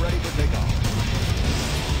launched. Bomber ready for takeoff.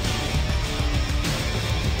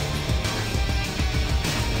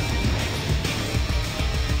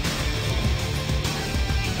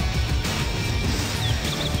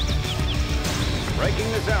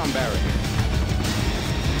 Breaking the sound barrier.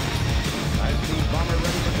 High-speed bomber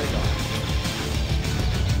ready for takeoff.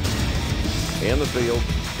 In the field.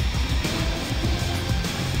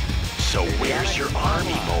 So where's your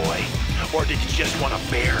army, boy? Or did you just want to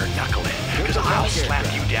bare knuckle it? Because I'll slap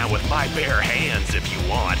you down with my bare hands if you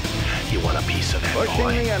want. You want a piece of that, Pushing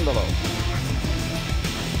boy? the envelope.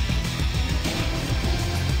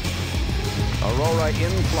 Aurora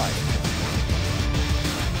in flight.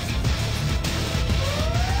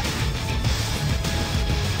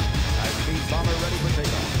 High-speed bomber ready for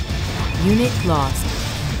takeoff. Unit lost.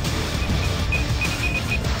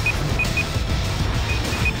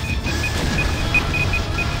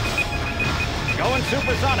 Going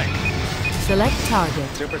supersonic. Select target.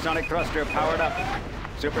 Supersonic thruster powered up.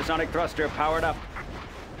 Supersonic thruster powered up.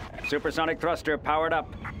 Supersonic thruster powered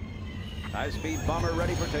up. High-speed bomber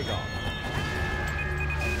ready for takeoff.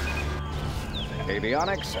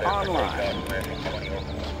 Avionics online.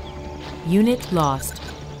 Unit lost.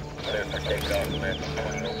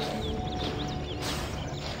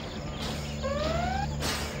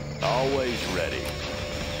 Always ready.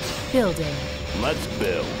 Building. Let's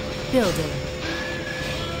build. Building.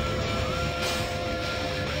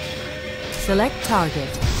 Select target.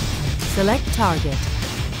 Select target.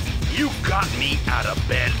 You got me out of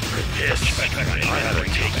bed for this. I ought to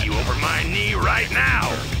take you over my knee right now.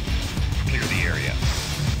 Clear the area.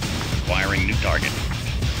 Acquiring new target.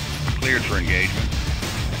 Cleared for engagement.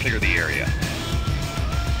 Clear the area.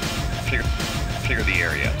 Clear the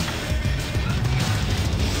area.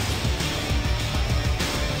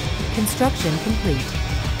 Construction complete.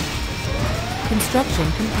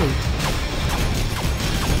 Construction complete.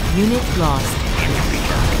 Unit lost.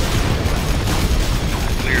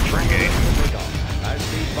 Cleared for engagement.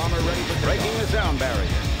 High-speed bomber ready for breaking the sound barrier.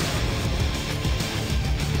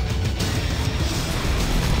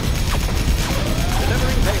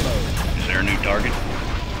 Delivering payload. Is there a new target?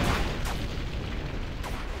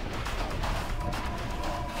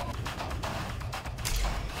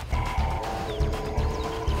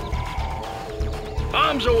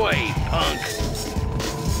 Bombs away, punk.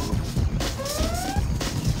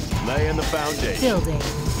 Laying the foundation. Building.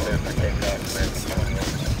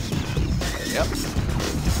 Yep.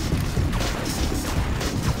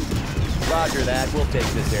 Roger that. We'll take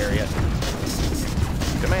this area.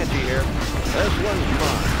 Comanche here. This one's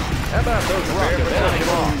mine. How about those rockets? Finish him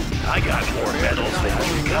off. I got more medals than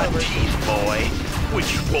you got teeth, boy.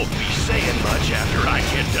 Which won't be saying much after I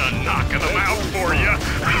get done knocking them out for you.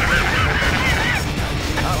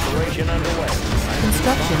 Operation underway.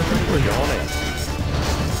 Construction complete. On in.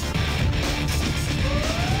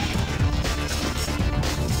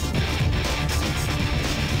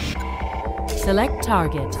 Select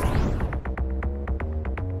target.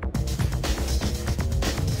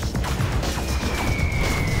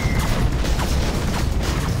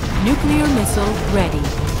 Nuclear missile ready.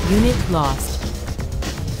 Unit lost.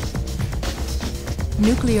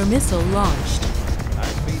 Nuclear missile launched.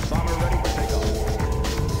 High-speed bomber ready for takeoff.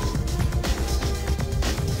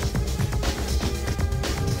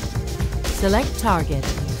 Select target.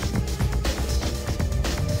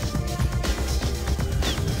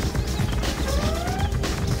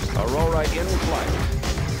 Aurora in flight.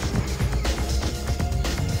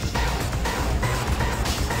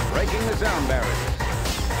 Breaking the sound barrier.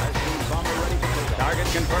 High-speed bomber ready for takeoff. Target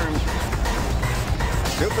confirmed.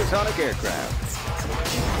 Supersonic aircraft.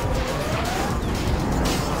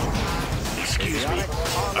 Excuse me,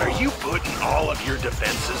 are you putting all of your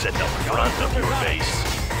defenses at the front of your base?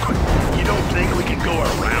 You don't think we can go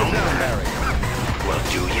around? Sound barrier. Well,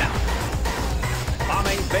 do ya?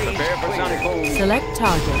 Bombing base. Prepare for sonic boom. Select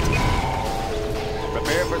target.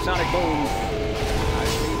 Prepare for sonic boom.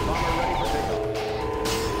 High-speed bomber ready for takeoff.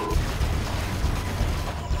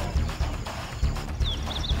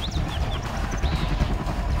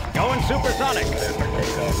 Going supersonic.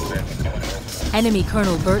 Enemy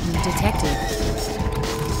Colonel Burton detected.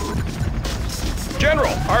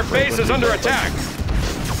 General, our base is under attack.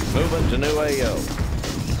 Moving to new AO.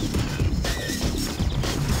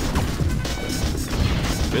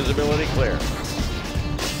 Visibility clear.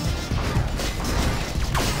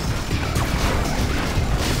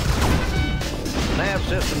 Nav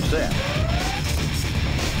system set.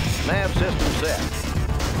 Nav system set.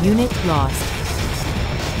 Unit lost.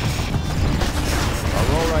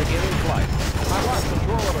 Aurora in flight. I lost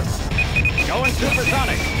control of her. Going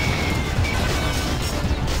supersonic.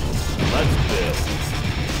 Let's build.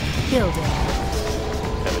 Building.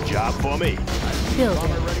 Have a job for me.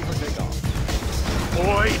 Building. Ready for takeoff.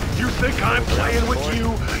 Boy, you think I'm playing with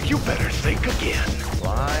you? You better think again.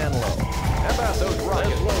 Flying low. How about those rockets?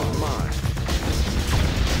 This low's mine.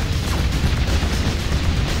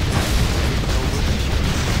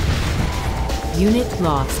 Unit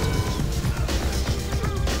lost.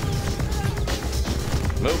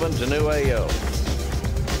 Moving to new AO.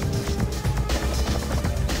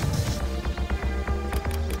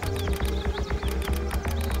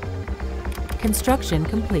 Construction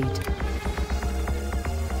complete.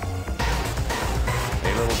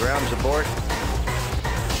 A little ground support.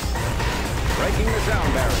 Breaking the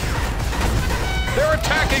sound barrier. They're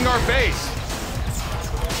attacking our base.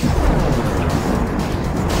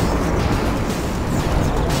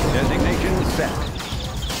 Designation set.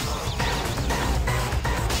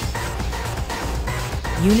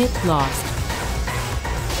 Unit lost.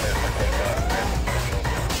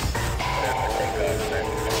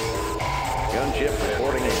 Gunship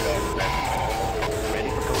reporting in. Ready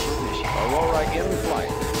for covert mission. Aurora in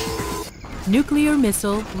flight. Nuclear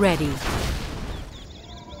missile ready.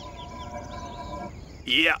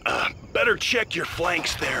 Yeah, better check your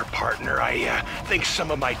flanks there, partner. I think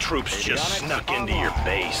some of my troops just snuck into your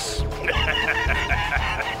base.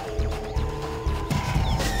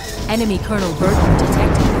 Enemy Colonel Burton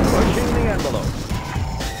detected. Pushing the envelope.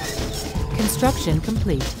 Construction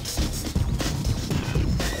complete.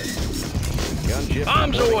 Gunship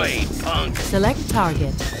Bombs reporting away, in. punk! Select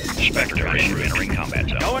target. Spectre entering combat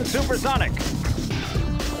zone. Going supersonic.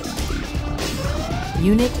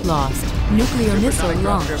 Unit lost. Nuclear missile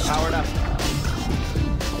Supersonic thruster launched. powered up.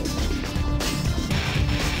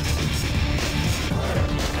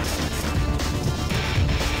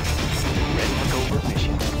 Ready for covert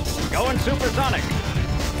mission. Going supersonic.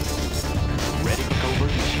 Ready for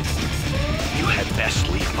covert mission. You had best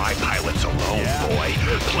leave my pilots alone, boy.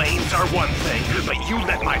 Planes are one thing, but you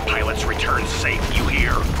let my pilots return safe, you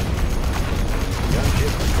hear?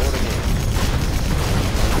 Gunship reporting in.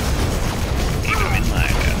 Keep them in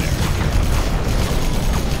line down there.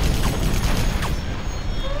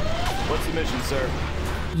 What's the mission, sir?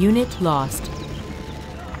 Unit lost.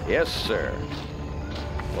 Yes, sir.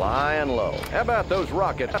 Flying low. How about those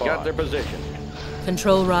rockets? Got their position.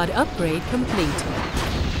 Control rod upgrade complete.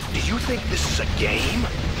 Do you think this is a game?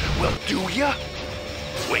 Well, do ya?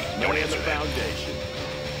 Wait, don't answer that. Foundation.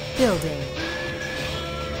 Building.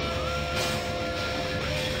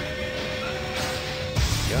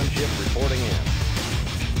 Gunship reporting in.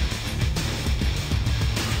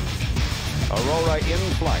 Aurora in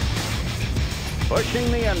flight.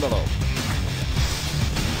 Pushing the envelope.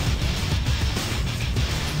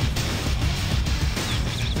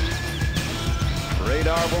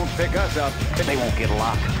 Radar won't pick us up. They won't get a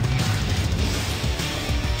lock.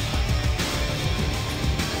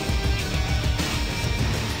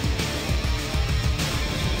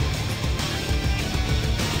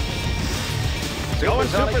 Going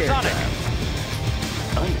supersonic.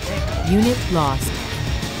 Unit lost.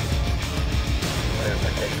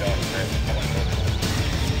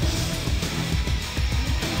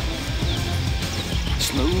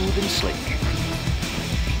 Smooth and slick.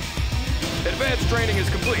 Advanced training is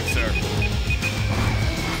complete, sir.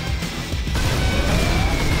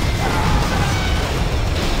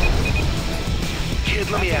 Kid,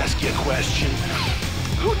 let me ask you a question.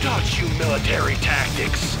 Who taught you military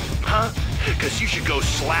tactics? Huh? Because you should go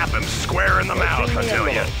slap him square in the mouth, I tell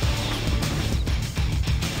you.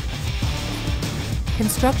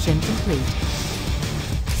 Construction complete.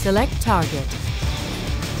 Select target.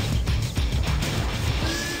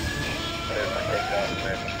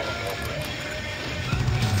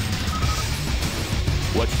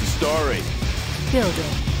 What's the story?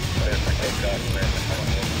 Building.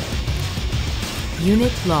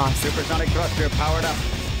 Unit lost. Supersonic thruster powered up.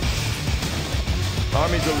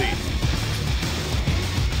 Army's elite.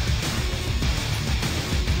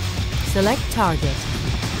 Select target.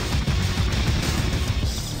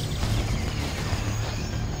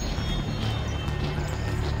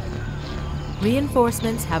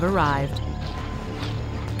 Reinforcements have arrived.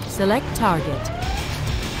 Select target.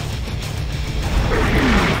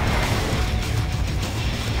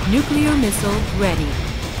 Nuclear missile ready.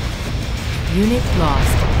 Unit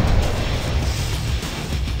lost.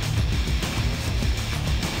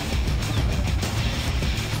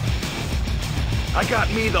 I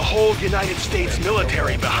got me the whole United States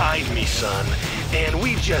military behind me, son. And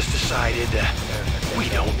we've just decided we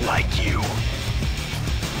don't like you.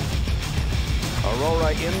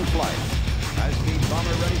 Aurora in flight. High-speed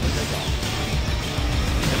bomber ready for takeoff.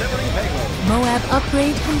 Delivering payload. Moab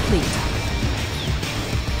upgrade complete.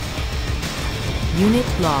 Unit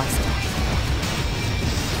lost.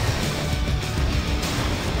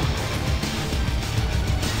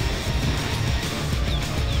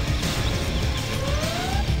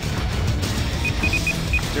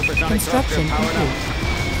 Supersonic Construction thruster powered complete.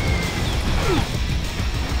 up.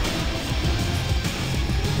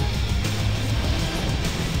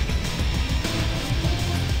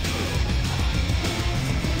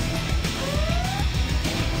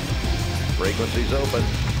 Frequencies open.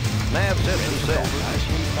 Nav system set.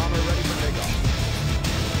 High-speed bomber ready for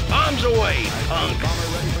takeoff. Bombs away, punk. Bomber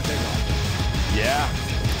ready for takeoff. Yeah.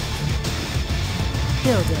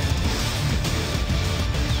 Building.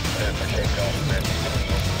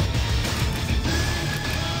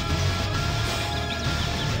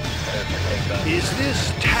 Is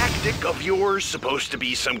this tactic of yours supposed to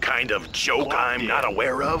be some kind of joke I'm not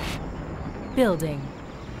aware of? Building.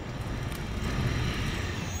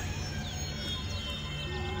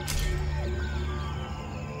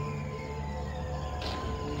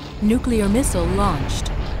 Nuclear missile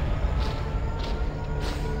launched.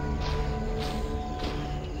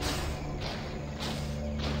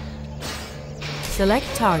 Select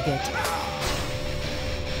target.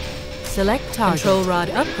 Select target. Control rod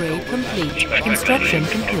upgrade complete. Construction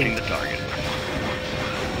complete. The target.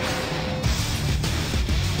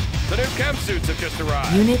 The new chem suits have just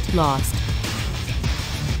arrived. Unit lost.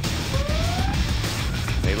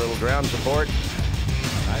 Need a little ground support.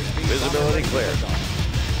 High-speed Visibility bomber ready for clear. takeoff.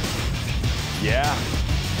 Yeah.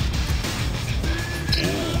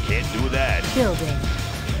 Ooh, can't do that. Building.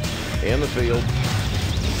 In the field.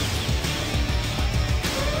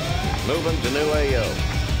 Moving to new AO.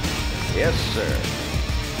 Yes, sir.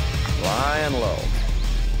 Flying low.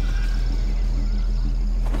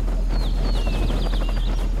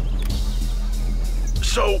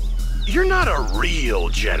 So, you're not a real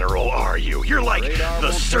general, are you? You're like Radar the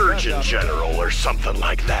won't pick Surgeon us up. General or something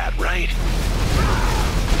like that, right?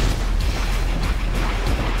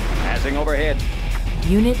 Passing overhead.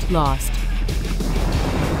 Unit lost.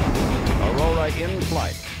 Aurora in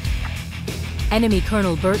flight. Enemy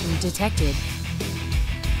Colonel Burton detected.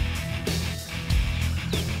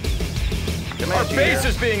 Our Command base here.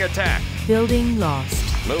 is being attacked. Building lost.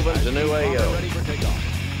 Moving to new Bomber AO. ready for takeoff.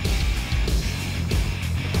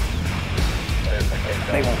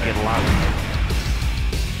 They won't get along.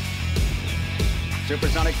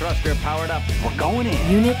 Supersonic thruster powered up. We're going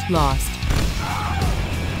in. Unit lost.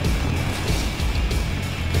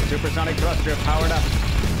 Supersonic thruster powered up.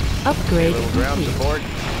 Upgrade Little ground complete. support.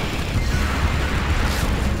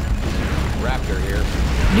 Raptor here.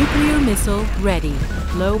 Nuclear missile ready.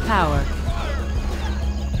 Low power.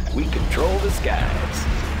 We control the skies.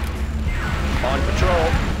 On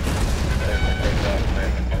patrol.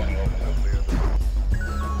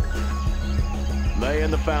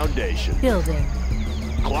 Laying the foundation. Building.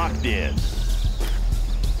 Clocked in.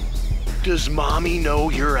 Does Mommy know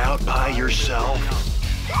you're out by yourself?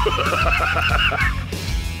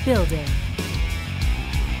 Building.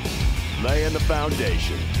 Laying the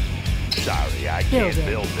foundation. Sorry, I can't Building.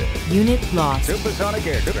 build it. Unit lost. Supersonic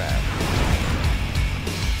aircraft.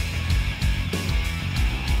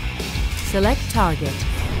 Select target.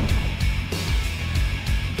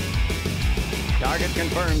 Target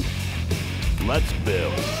confirmed. Let's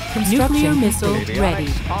build. Nuclear missile ready.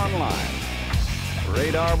 Avionics online.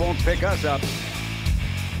 Radar won't pick us up.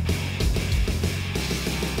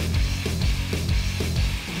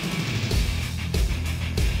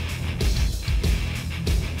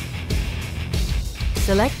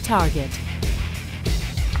 Select target.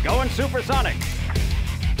 Going supersonic.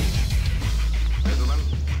 Gentlemen,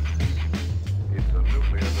 it's a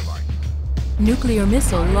nuclear device. Nuclear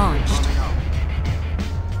missile launched. Running out.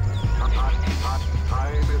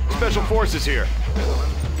 Time is running Special out. forces here. Gentlemen,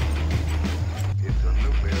 it's a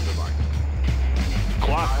nuclear device.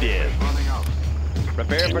 Clocked in. Running out.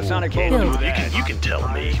 Prepare for sonic Okay, boom. you can tell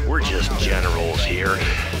me. We're just generals here.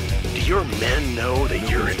 Do your men know that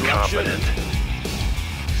you're incompetent?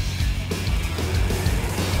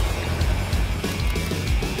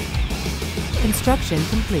 Construction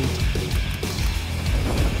complete.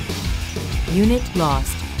 Unit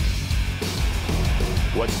lost.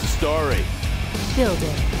 What's the story?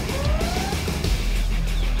 Building.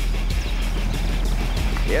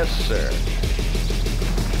 Yes, sir.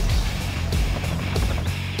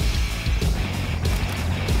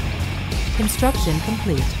 Construction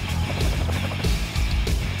complete.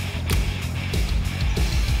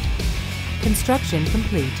 Construction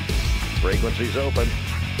complete. Frequency's open.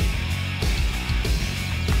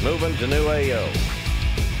 Moving to new AO.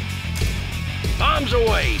 Bombs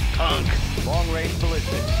away, punk! Long-range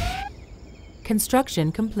ballistics.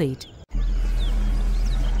 Construction complete.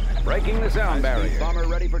 Breaking the sound barrier. Bomber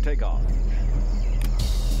ready for takeoff.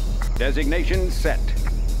 Designation set.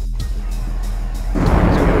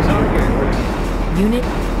 Supersonic aircraft. Unit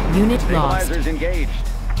lost. Stabilizers engaged.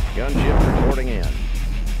 Gunship reporting in.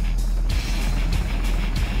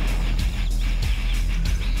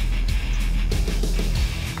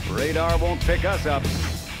 Radar won't pick us up.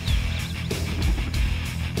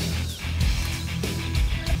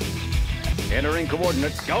 Entering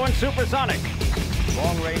coordinates. Going supersonic.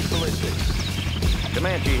 Long-range ballistics.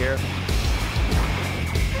 Comanche here.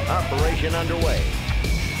 Operation underway.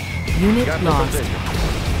 Unit Got the lost. position.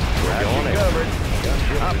 We're going in. Covered.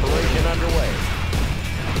 Gunship operation underway.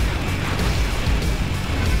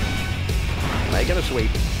 Making a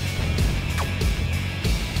sweep.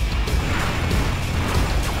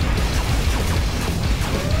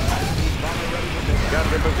 Got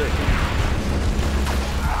the position.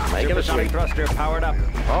 Making a Supersonic sweep. thruster powered up.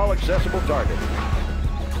 All accessible target.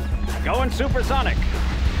 Going supersonic.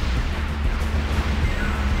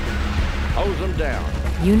 Hose them down.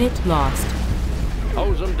 Unit lost.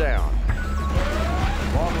 Hose them down.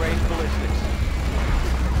 Long-range ballistics.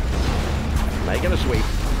 Making a sweep.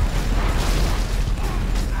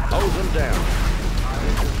 Hose them down.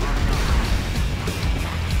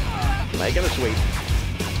 Making a sweep.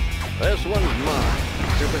 This one's mine.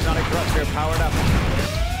 Supersonic thruster powered up.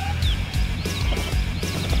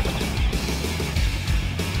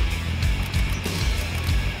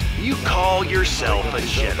 You call yourself a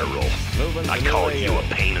general. Moving to I new call you AO. a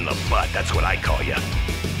pain in the butt. That's what I call you.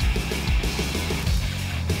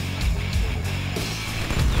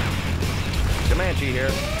 Comanche here.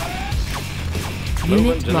 Moving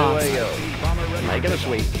Unit to lost. new AO. Making a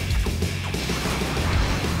sweep.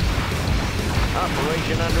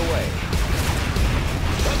 Operation underway.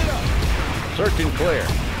 Search and clear.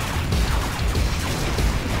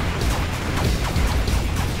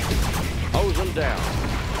 Hose them down.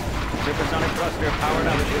 Supersonic thruster powered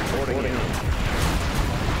up. Reporting in.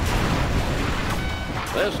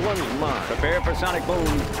 This one's mine. Prepare for sonic boom.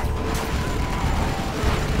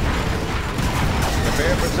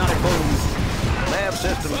 Prepare for sonic boom. Nav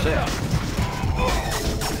system set.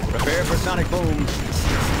 Prepare for sonic boom.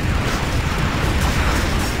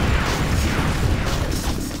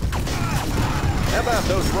 How about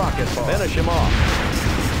those rocket balls? Finish him off.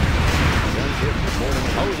 Gunship reporting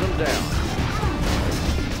in. Hose them down.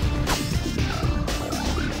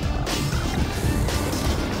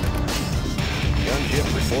 Gunship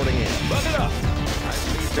reporting in. Bug it up.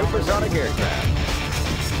 Supersonic aircraft.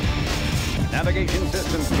 Navigation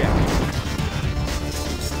systems checked.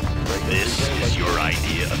 This is your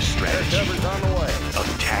idea of Air strategy, cover's on the way. of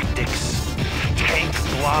tactics. Tank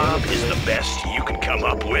blob is the best you can come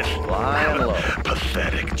up with. Flying low.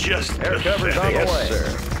 Pathetic, just Air cover's on pathetic. the way. Sir.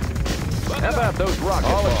 How about those rocket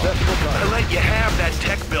balls? All accessible I targets. let you have that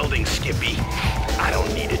tech building, Skippy. I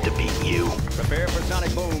don't need it to beat you. Prepare for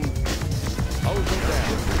sonic boom. Hose them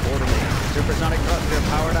down. Reporting in. Supersonic thruster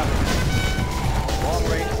powered up.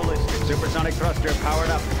 Long-range ballistic. Supersonic thruster powered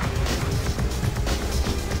up.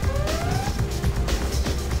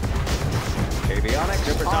 Avionics.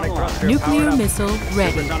 Supersonic thruster Nuclear powered up. missile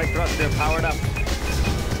ready. Supersonic thruster powered up.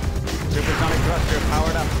 Supersonic thruster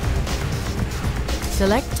powered up.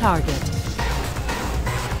 Select target.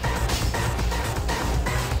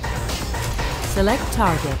 Select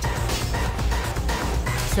target.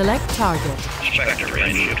 Select target. Spectre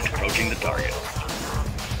gunship approaching the target.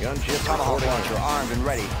 Gunship Tomahawk launcher armed and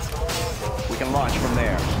ready. We can launch from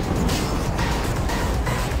there.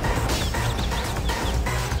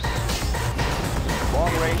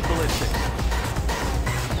 Long-range ballistics.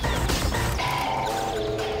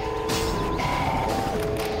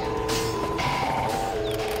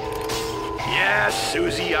 Yes,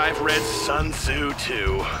 Susie, I've read Sun Tzu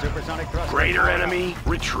too. Supersonic thruster. Greater enemy,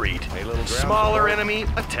 retreat. Smaller enemy,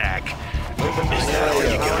 attack. Is that all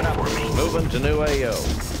you got for me? Moving to new AO.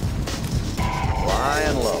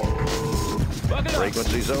 Flying low.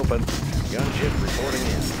 Frequencies open. Gunship reporting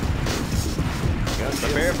in. Gunship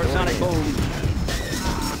Prepare for sonic boom.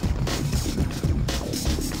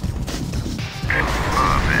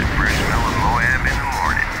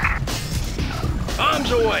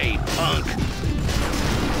 Arms away, punk.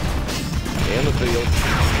 In the field.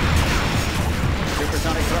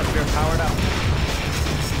 Supersonic thruster powered up.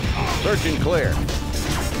 Search and clear.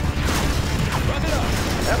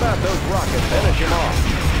 How about those rockets? Finish him off.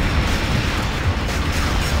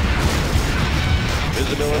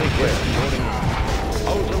 Visibility clear.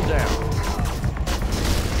 Hose them down.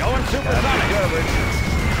 Going supersonic. Covered.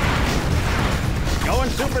 Going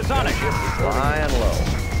supersonic. Flying low.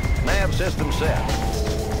 Nav system set.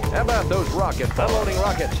 How about those rockets? Unloading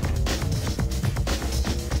rockets.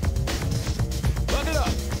 Look it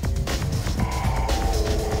up.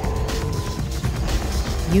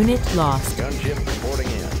 Unit lost. Gunship reporting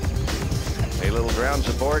in. A little ground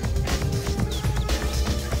support.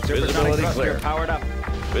 Supersonic Visibility thruster clear. powered up.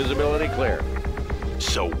 Visibility clear.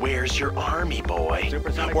 So where's your army, boy?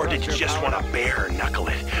 Supersonic Or did you thruster just powered want to up. bare knuckle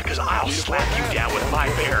it? Because I'll slap you down with my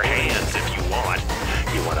bare hands if you want.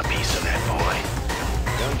 You want a piece of that, boy?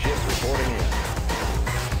 Gunship reporting in.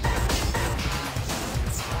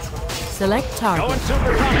 Select Going target.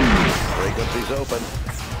 supersonic. Frequencies open.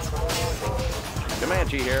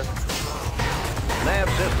 Comanche here. Nav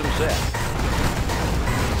system set.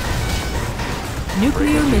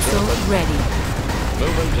 Nuclear missile ready.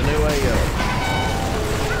 Moving to new AO.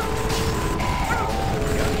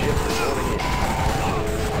 Gunship reporting in.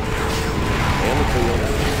 In the field.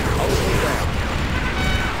 Hold them down.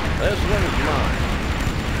 This one's mine.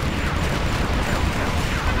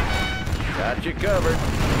 Got you covered.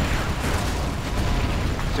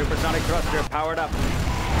 Supersonic thruster powered up.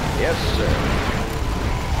 Yes, sir.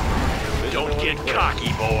 Don't get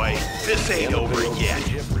cocky, boy. This ain't over yet.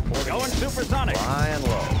 Going supersonic. Flying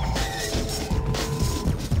low.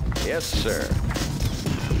 Yes, sir.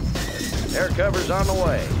 Air cover's on the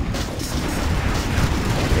way.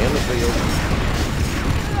 In the field.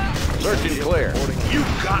 Search and clear. You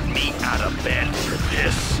got me out of bed for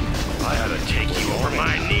this. I ought to take you over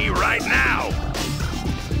my knee right now.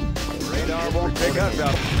 Radar won't pick us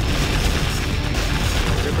up.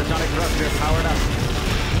 Supersonic thruster powered up.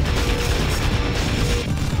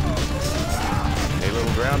 A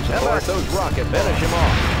little ground support. How about those rockets? Finish him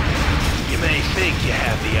off. You may think you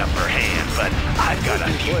have the upper hand, but I've got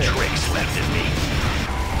a few tricks left in me.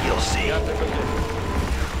 You'll see.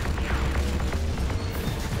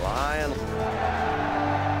 Flying.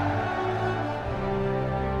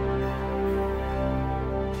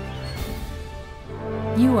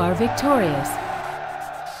 You are victorious.